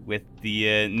with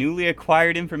the newly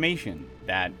acquired information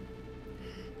that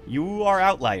you are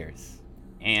outliers,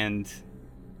 and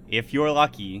if you're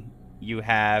lucky, you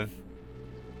have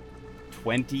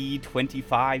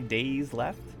 25 days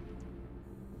left.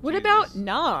 What about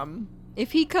Nam?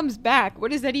 If he comes back,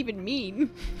 what does that even mean?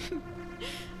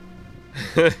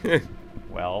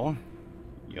 Well,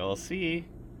 you'll see.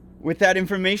 With that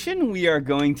information, we are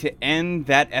going to end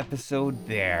that episode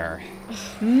there.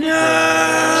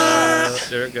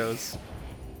 There it goes.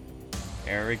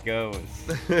 There it goes.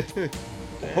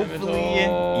 Hopefully,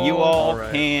 you all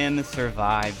Alright. can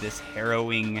survive this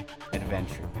harrowing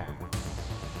adventure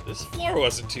path. This floor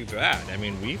wasn't too bad. I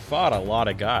mean, we fought a lot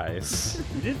of guys.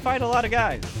 We did fight a lot of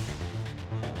guys.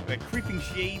 Creeping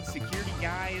Shades, security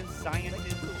guys,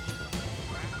 scientists.